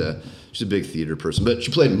 yeah, she's a big theater person. But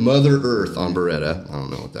she played Mother Earth on Beretta. I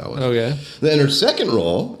don't know what that was. Okay. Then her second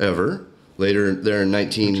role ever, later there in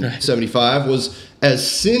 1975, was as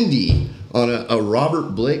Cindy on a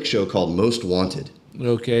Robert Blake show called Most Wanted.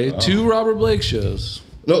 Okay. 2 Robert Blake shows.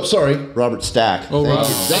 No, sorry, Robert Stack. Oh, Robert.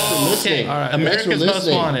 Thanks for listening. All right. Thanks for America's Most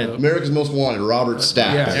listening. Wanted. America's Most Wanted, Robert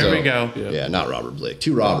Stack. Yeah, there we go. Yeah, not Robert Blake.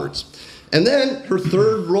 2 Roberts. And then her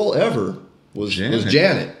third role ever was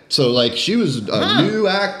Janet. So, she was a new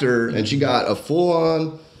actor, and she got a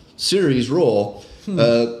full-on series role.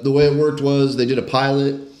 The way it worked was they did a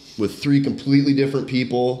pilot with 3 completely different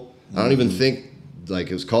people. I don't even think,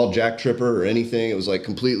 it was called Jack Tripper or anything. It was,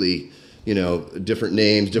 completely, different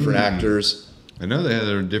names, different actors. I know they had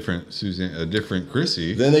a different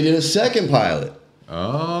Chrissy. Then they did a second pilot.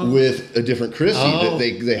 Oh. With a different Chrissy.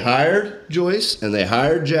 They hired Joyce and they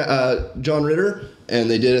hired John Ritter and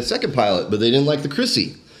they did a second pilot, but they didn't like the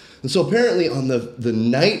Chrissy. And so apparently on the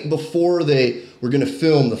night before they were going to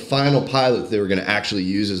film the final pilot they were going to actually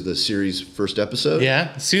use as the series' first episode.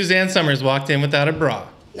 Yeah, Suzanne Summers walked in without a bra.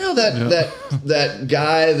 No, that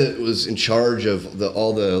guy that was in charge of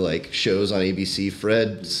all the shows on ABC,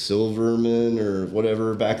 Fred Silverman or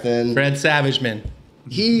whatever back then. Fred Savageman.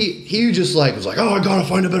 He just was like, oh, I gotta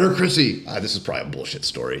find a better Chrissy. This is probably a bullshit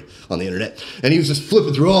story on the internet. And he was just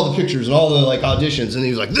flipping through all the pictures and all the auditions, and he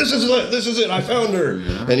was like, this is it, I found her.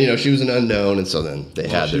 Yeah. And she was an unknown, and so then they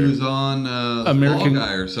had her. She was on American Fall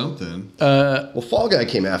Guy or something. Well, Fall Guy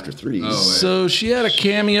came after Threes. Oh, so she had a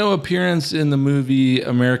cameo appearance in the movie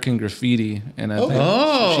American Graffiti, and I think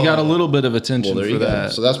she got a little bit of attention for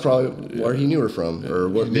that. So that's probably where he knew her from, or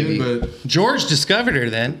what maybe. George discovered her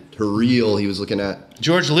then. Her reel he was looking at.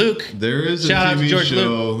 George Luke. There is a TV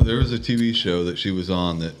show. There was a TV show that she was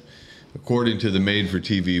on that, according to the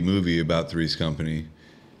made-for-TV movie about Three's Company,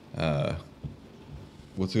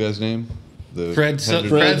 what's the guy's name? Fred Savage.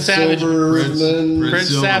 Fred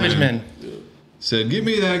Savageman. Said, give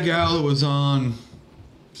me that gal that was on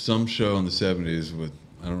some show in the 70s with,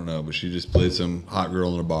 I don't know, but she just played some hot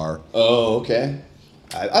girl in a bar. Oh, okay.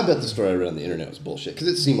 I bet the story I read on the internet was bullshit, because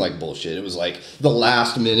it seemed like bullshit. It was like the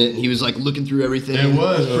last minute, and he was like looking through everything. It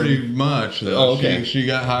was pretty much. Oh, okay. She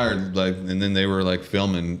got hired, like, and then they were like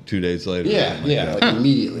filming 2 days later. Yeah, like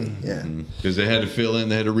immediately. Yeah, because they had to fill in,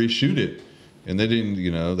 they had to reshoot it, and they didn't,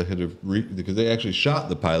 they had to because they actually shot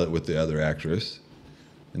the pilot with the other actress.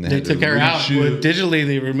 And they took her out. Digitally,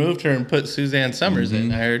 they removed her and put Suzanne Summers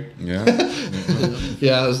in, I heard. Yeah.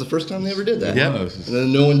 Yeah, it was the first time they ever did that. Yep. And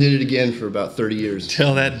then no one did it again for about 30 years.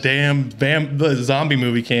 Till that damn the zombie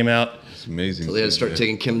movie came out. It's amazing. So they had to start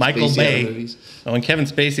taking Kevin Michael Spacey Bay. out of movies. Oh, and Kevin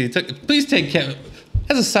Spacey. Please take Kevin.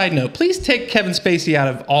 As a side note, please take Kevin Spacey out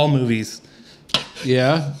of all movies.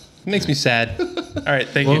 Yeah. It makes me sad. All right,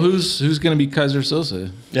 thank you. Well, who's going to be Kaiser Sosa?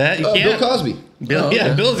 Yeah, you Bill can't. Cosby. Bill, okay.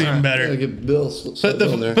 Yeah, Bill's even better. Yeah, get Bill.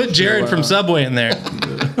 Put Jared from Subway in there.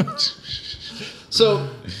 So,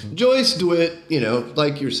 Joyce DeWitt,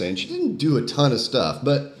 like you're saying, she didn't do a ton of stuff,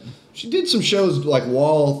 but she did some shows like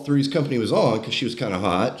while Three's Company was on, because she was kind of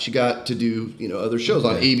hot. She got to do, other shows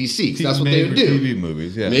on ABC, 'cause that's what they would do. Made-for-TV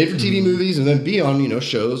movies, yeah. Made-for-TV movies, and then be on,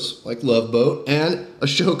 shows like Love Boat, and a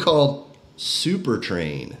show called Super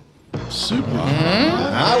Train.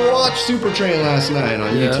 I watched Super Train last night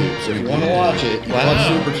on YouTube, so if you want to watch it, watch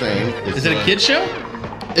Super Train. Is it a kid show?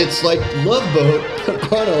 It's like Love Boat,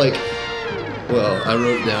 but on a I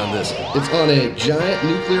wrote down this. It's on a giant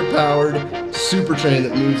nuclear-powered super train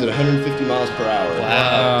that moves at 150 miles per hour.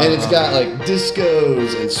 Wow. And it's got like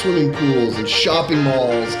discos and swimming pools and shopping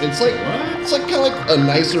malls. It's like kind of like a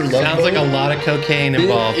nicer Love Boat. Sounds like a lot of cocaine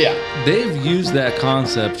involved. Yeah. They've used that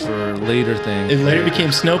concept for later things. It later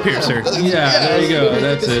became Snowpiercer. Yeah, there you go.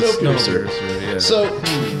 That's it. Snowpiercer. Yeah. So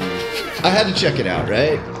I had to check it out,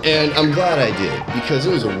 right? And I'm glad I did, because it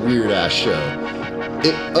was a weird-ass show.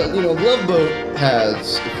 Love Boat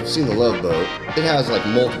has, if you've seen the Love Boat, it has like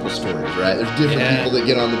multiple stories, right? There's different people that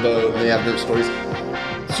get on the boat and they have different stories.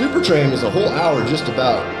 Super Train was a whole hour just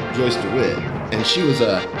about Joyce DeWitt, and she was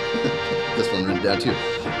this one written down too,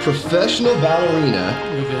 professional ballerina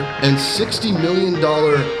and $60 million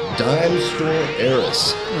dime store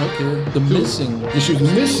heiress. Okay. The missing. She was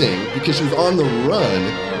missing because she was on the run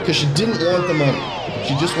because she didn't want the money.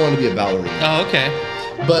 She just wanted to be a ballerina. Oh, okay.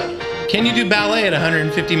 But can you do ballet at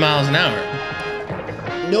 150 miles an hour?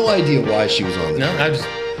 No idea why she was on the train.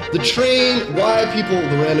 The train, why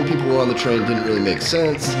the random people were on the train didn't really make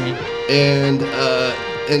sense. And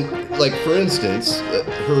like, for instance,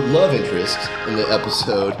 her love interest in the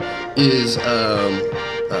episode is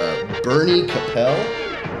Bernie Capel.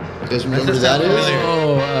 You guys remember who that is?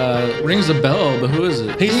 Oh, rings a bell, but who is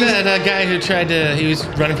it? He's that guy who he was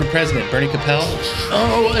running for president, Bernie Capel.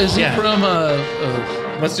 Oh, is he from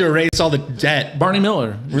Wants to erase all the debt. Barney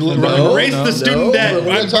Miller. Erase the student debt.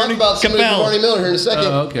 We're going to talk about somebody from Barney Miller here in a second.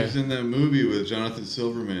 Oh, okay. He's in that movie with Jonathan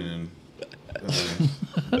Silverman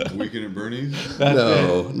and Weekend at Bernie's.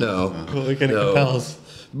 No. Weekend at Capel's.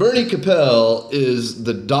 Bernie Capel is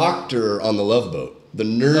the doctor on the Love Boat. The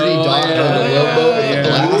nerdy doctor on the Love Boat with the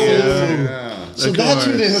glasses. So that's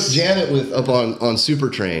who they hooked Janet with up on Super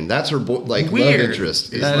Train. That's her love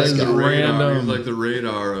interest. That is the radar. He's like the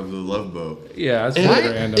radar of the Love Boat. Yeah, it's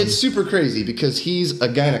random. It's super crazy because he's a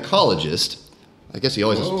gynecologist. I guess he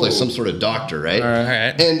always has to play some sort of doctor, right? All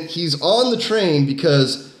right. And he's on the train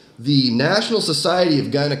because the National Society of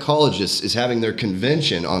Gynecologists is having their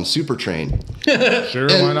convention on Super Train. Sure,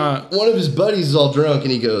 and why not? One of his buddies is all drunk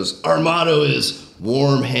and he goes, "Our motto is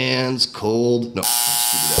warm hands, cold..." No,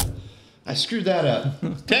 I screwed that up.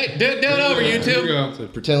 Do it over, YouTube. So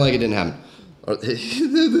pretend like it didn't happen.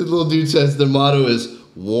 The little dude says their motto is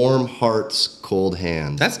warm hearts, cold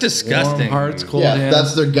hands. That's disgusting. Warm hearts, cold hands.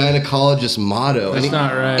 That's their gynecologist motto. That's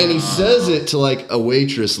not right. And he says it to like a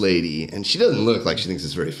waitress lady, and she doesn't look like she thinks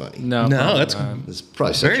it's very funny. No, that's It's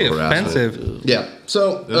probably very sexual harassment. offensive. Yeah.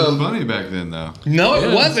 So It was funny back then, though. No,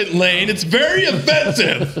 it wasn't, Lane. It's very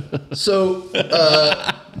offensive. So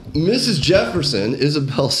Mrs. Jefferson,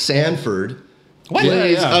 Isabel Sanford,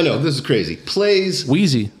 plays. Yeah. I know this is crazy. Plays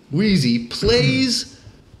Wheezy plays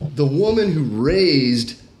the woman who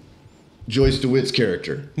raised Joyce DeWitt's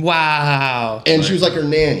character. Wow. And she was like her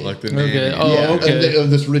nanny. Like the nanny. Okay. Oh, okay. Of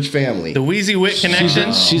this rich family. The Wheezy Wit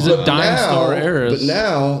connection. She's a dime store heiress. But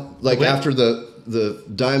now, like after the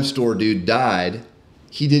dime store dude died,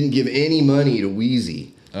 he didn't give any money to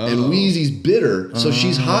Wheezy. And Wheezy's bitter, so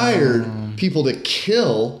she's hired people to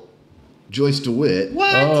kill Joyce DeWitt.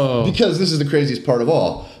 What? Oh. Because this is the craziest part of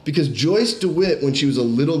all. because Joyce DeWitt, when she was a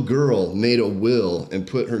little girl, made a will and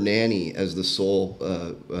put her nanny as the sole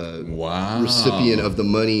recipient of the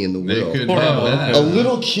money in the will. A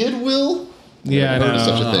little kid will? Yeah, I never heard of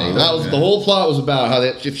know. such a thing. That was the whole plot was about how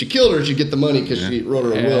that if she killed her, she'd get the money because she wrote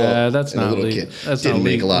her a will. Yeah, that's and not a little legal. kid. That's Didn't not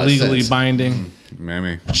make a lot of legally sense. binding.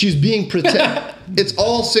 Mammy. She's being protected. It's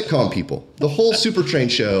all sitcom people. The whole Super Train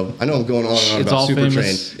show. I know I'm going on and on It's about all Super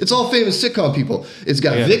famous. Train. It's all famous sitcom people. It's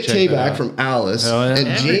got I gotta Vic check that Tayback out. from Alice Hell yeah.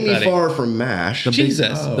 and Jamie Everybody. Farr from MASH.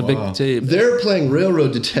 The big tape. They're playing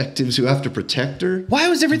railroad detectives who have to protect her. Why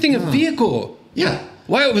was everything a vehicle? Yeah.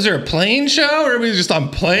 Why was there a plane show, or are we just on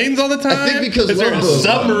planes all the time? I think because is there a Love Boat-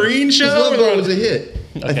 submarine show? Love Or Boat was a hit.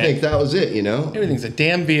 I Okay. think that was it, you know? Everything's a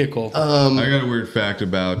damn vehicle. I got a weird fact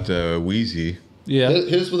about Wheezy. Yeah.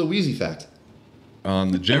 Hit us with a Wheezy fact.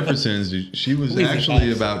 On the Jeffersons, she was Wheezy actually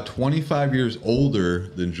facts. about 25 years older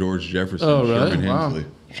than George Jefferson. Oh, really? Sherman Wow. Hemsley.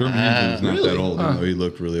 Sherman Hemsley was not Really? that old, even though he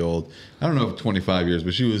looked really old. I don't know if 25 years,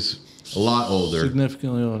 but she was a lot older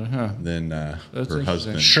Significantly older, huh? than That's her interesting.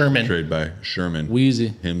 husband, Sherman. portrayed by Sherman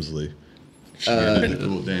Wheezy. Hemsley. She did the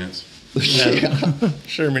cool dance.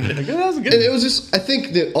 Sherman did. That was good. And it was just, I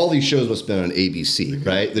think that all these shows must have been on ABC,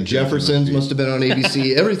 right? The Jeffersons must have been on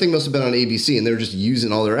ABC. Everything must have been on ABC, and they were just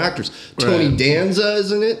using all their actors. Tony Danza,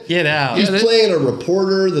 isn't it? Get out. He's playing a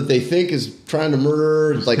reporter that they think is trying to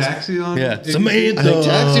murder. Was Like, Taxi on? Yeah. ABC? Samantha. I think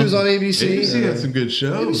Taxi was on ABC. ABC had some good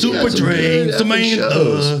shows. Super Yeah, some Train, good effing Samantha.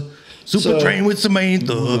 shows. Super So- Train with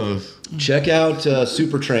Samantha. Check out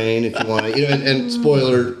Super Train if you want to. You know, and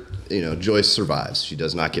spoiler, you know, Joyce survives. She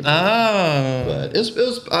does not get burned. Oh. But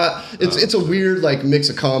it's a weird like mix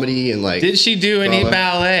of comedy and like. Did she do any drama.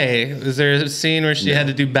 ballet? Is there a scene where she had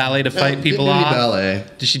to do ballet to fight No, people didn't do any off? ballet.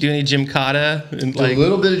 Did she do any gymkata? And, A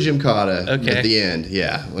little bit of gymkata Okay. at the end,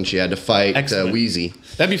 yeah, when she had to fight Excellent. Wheezy.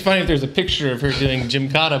 That'd be funny if there's a picture of her doing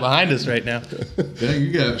gymkata behind us right now. Dang,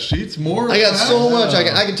 you got sheets more. I got of so that? much.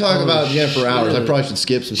 I can talk about Jen for hours. I probably should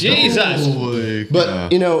skip some Jesus. stuff. Holy But cow.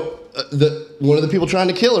 you know, one of the people trying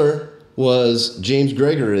to kill her was James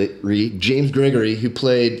Gregory, who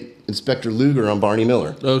played Inspector Luger on Barney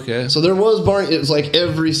Miller. Okay. So there was Barney. It was like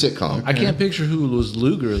every sitcom. I can't picture who was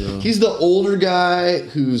Luger though. He's the older guy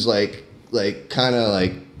who's like kind of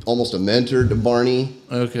like almost a mentor to Barney.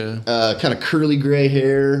 Okay. Kind of curly gray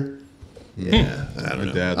hair. Yeah, I don't My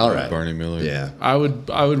know. dad All liked right. Barney Miller. Yeah. I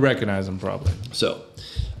would recognize him probably. So,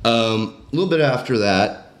 a little bit after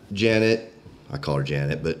that, Janet, I call her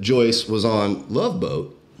Janet, but Joyce was on Love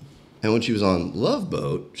Boat. And when she was on Love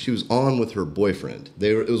Boat, she was on with her boyfriend.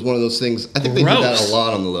 It was one of those things. I think they did that a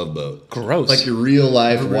lot on the Love Boat. Gross. Like your real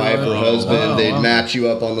life wife or husband, wow, they'd wow. match you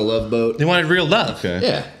up on the Love Boat. They wanted real love. Okay.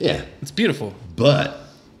 Yeah, yeah. It's beautiful. But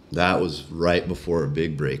that was right before a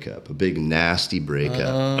big breakup, a big nasty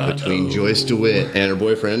breakup between Joyce DeWitt and her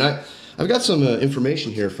boyfriend. And I've got some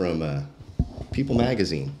information here from People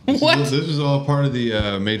Magazine. What? This was all part of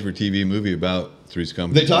the made-for-TV movie about Three's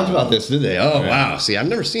Company. They talked about this, did they? Oh, Yeah. wow. See, I've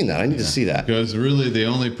never seen that. I need to see that. Because really, the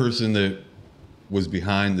only person that was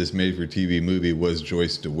behind this made-for-TV movie was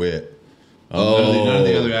Joyce DeWitt. None of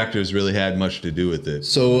the other actors really had much to do with it.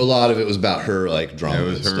 So a lot of it was about her, like, drama. Yeah, it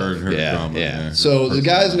was and her stuff. and her drama, yeah. So Her the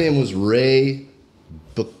guy's name was Ray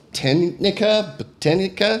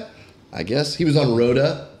Botenica, I guess. He was on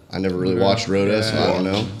Rhoda. I never really watched Rhoda, so I don't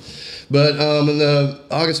know. But in the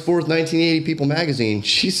August 4th, 1980 People Magazine,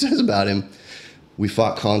 she says about him, "We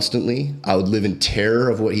fought constantly. I would live in terror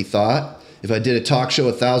of what he thought. If I did a talk show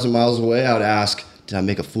 1,000 miles away, I would ask, did I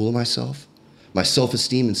make a fool of myself? My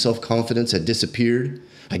self-esteem and self-confidence had disappeared.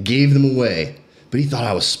 I gave them away, but he thought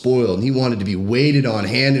I was spoiled, and he wanted to be waited on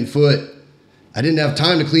hand and foot. I didn't have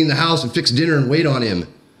time to clean the house and fix dinner and wait on him.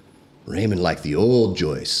 Raymond liked the old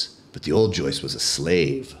Joyce, but the old Joyce was a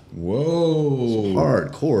slave." Whoa.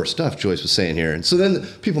 Hardcore stuff Joyce was saying here. And so then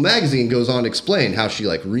People Magazine goes on to explain how she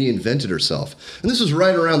like reinvented herself. And this was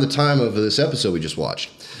right around the time of this episode we just watched.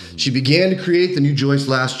 She began to create the new Joyce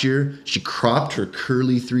last year. She cropped her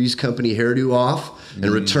curly Three's Company hairdo off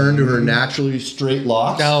and returned to her naturally straight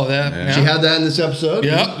locks. Oh, that. Yeah. She had that in this episode.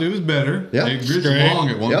 Yep. It was better. Yeah. It grew Straight. long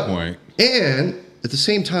at one Yep. point. And at the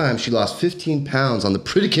same time, she lost 15 pounds on the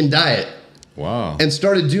Pritikin diet. Wow. And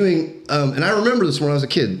started doing, and I remember this when I was a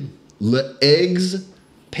kid, eggs,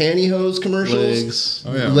 pantyhose commercials. Legs.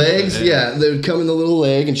 Oh, yeah. Legs, yeah. They would come in the little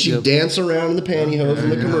leg, and she'd dance around in the pantyhose in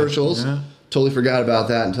the yeah, commercials. yeah. Totally forgot about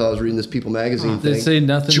that until I was reading this People Magazine They thing. say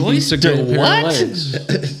nothing Joyce beats a good pair what? of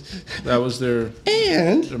legs. That was their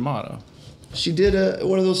And motto. she did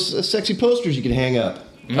one of those sexy posters you could hang up.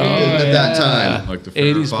 at that time. Like the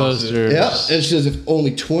 80s poster. Yeah, and she says, if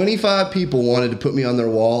only 25 people wanted to put me on their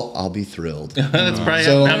wall, I'll be thrilled. That's probably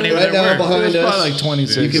So how many right there now were. behind us, Probably like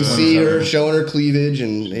 26. you can see her showing her cleavage,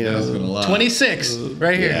 and 26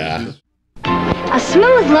 right here. Yeah. A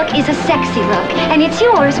smooth look is a sexy look, and it's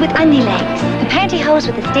yours with undie legs. The pantyhose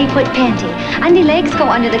with a stay-put panty. Undie legs go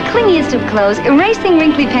under the clingiest of clothes, erasing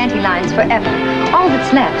wrinkly panty lines forever. All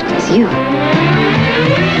that's left is you.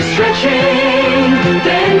 Stretching,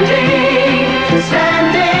 bending,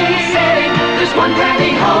 standing, setting. There's one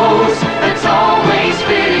pantyhose that's always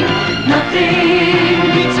fitting.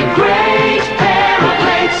 Nothing beats a great pair of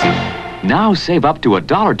legs. Now save up to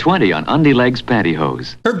 $1.20 on Undie Legs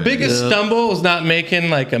pantyhose. Her biggest stumble was not making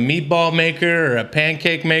like a meatball maker or a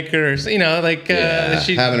pancake maker, or she having a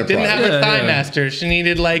didn't have product. a thigh master. She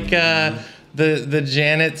needed like the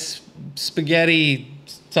Janet's spaghetti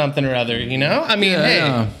something or other. I mean,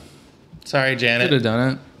 hey, sorry, Janet. Could have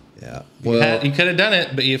done it. Yeah. Well, you could have done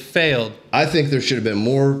it, but you failed. I think there should have been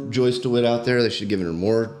more Joyce DeWitt out there. They should have given her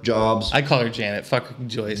more jobs. I call her Janet. Fuck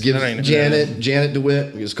Joyce. Give I don't even know Janet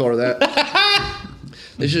DeWitt. We just call her that.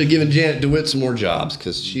 They should have given Janet DeWitt some more jobs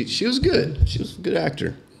because she was good. She was a good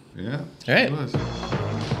actor. Yeah. All right.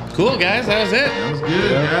 Cool, guys. That was it. That was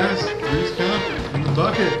good, guys. Three's Comp in the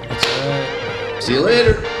bucket. That's right. See you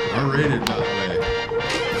later. R-rated, by the way.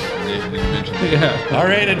 Dave didn't mention that. Yeah.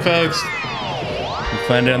 R-rated, folks. You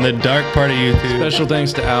find it on the dark part of YouTube. Special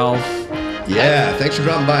thanks to Alf. Yeah, thanks for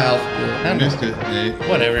dropping by, Alf. I missed it, Nate.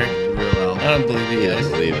 Whatever. Real Alf. I don't believe you guys.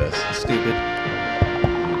 Believe us. Stupid.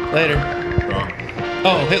 Later. Wrong.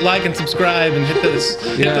 Oh, hit like and subscribe and hit the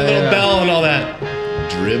little bell and all that.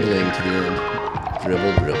 Dribbling to the end.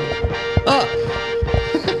 Dribble. Oh.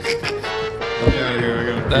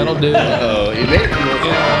 That'll do. Oh, you made it.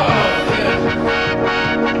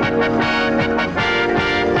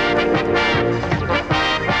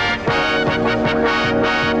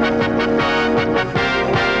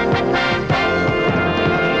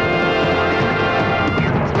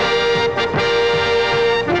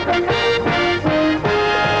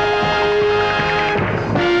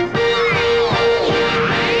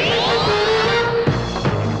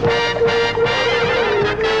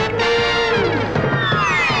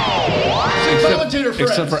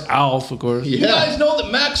 Except for Alf, of course. You guys know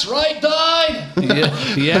that Max Wright died?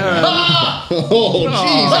 Yeah. Oh,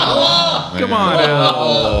 jeez. Come on, Alf.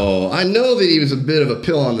 Oh, I know that he was a bit of a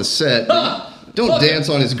pill on the set. Don't dance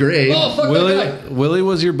on his grave. Oh, fuck that guy. Willie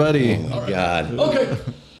was your buddy. Oh, my God. Okay.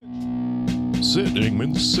 Sit,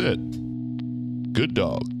 Ingman, sit. Good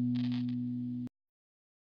dog.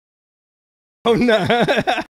 Oh, no.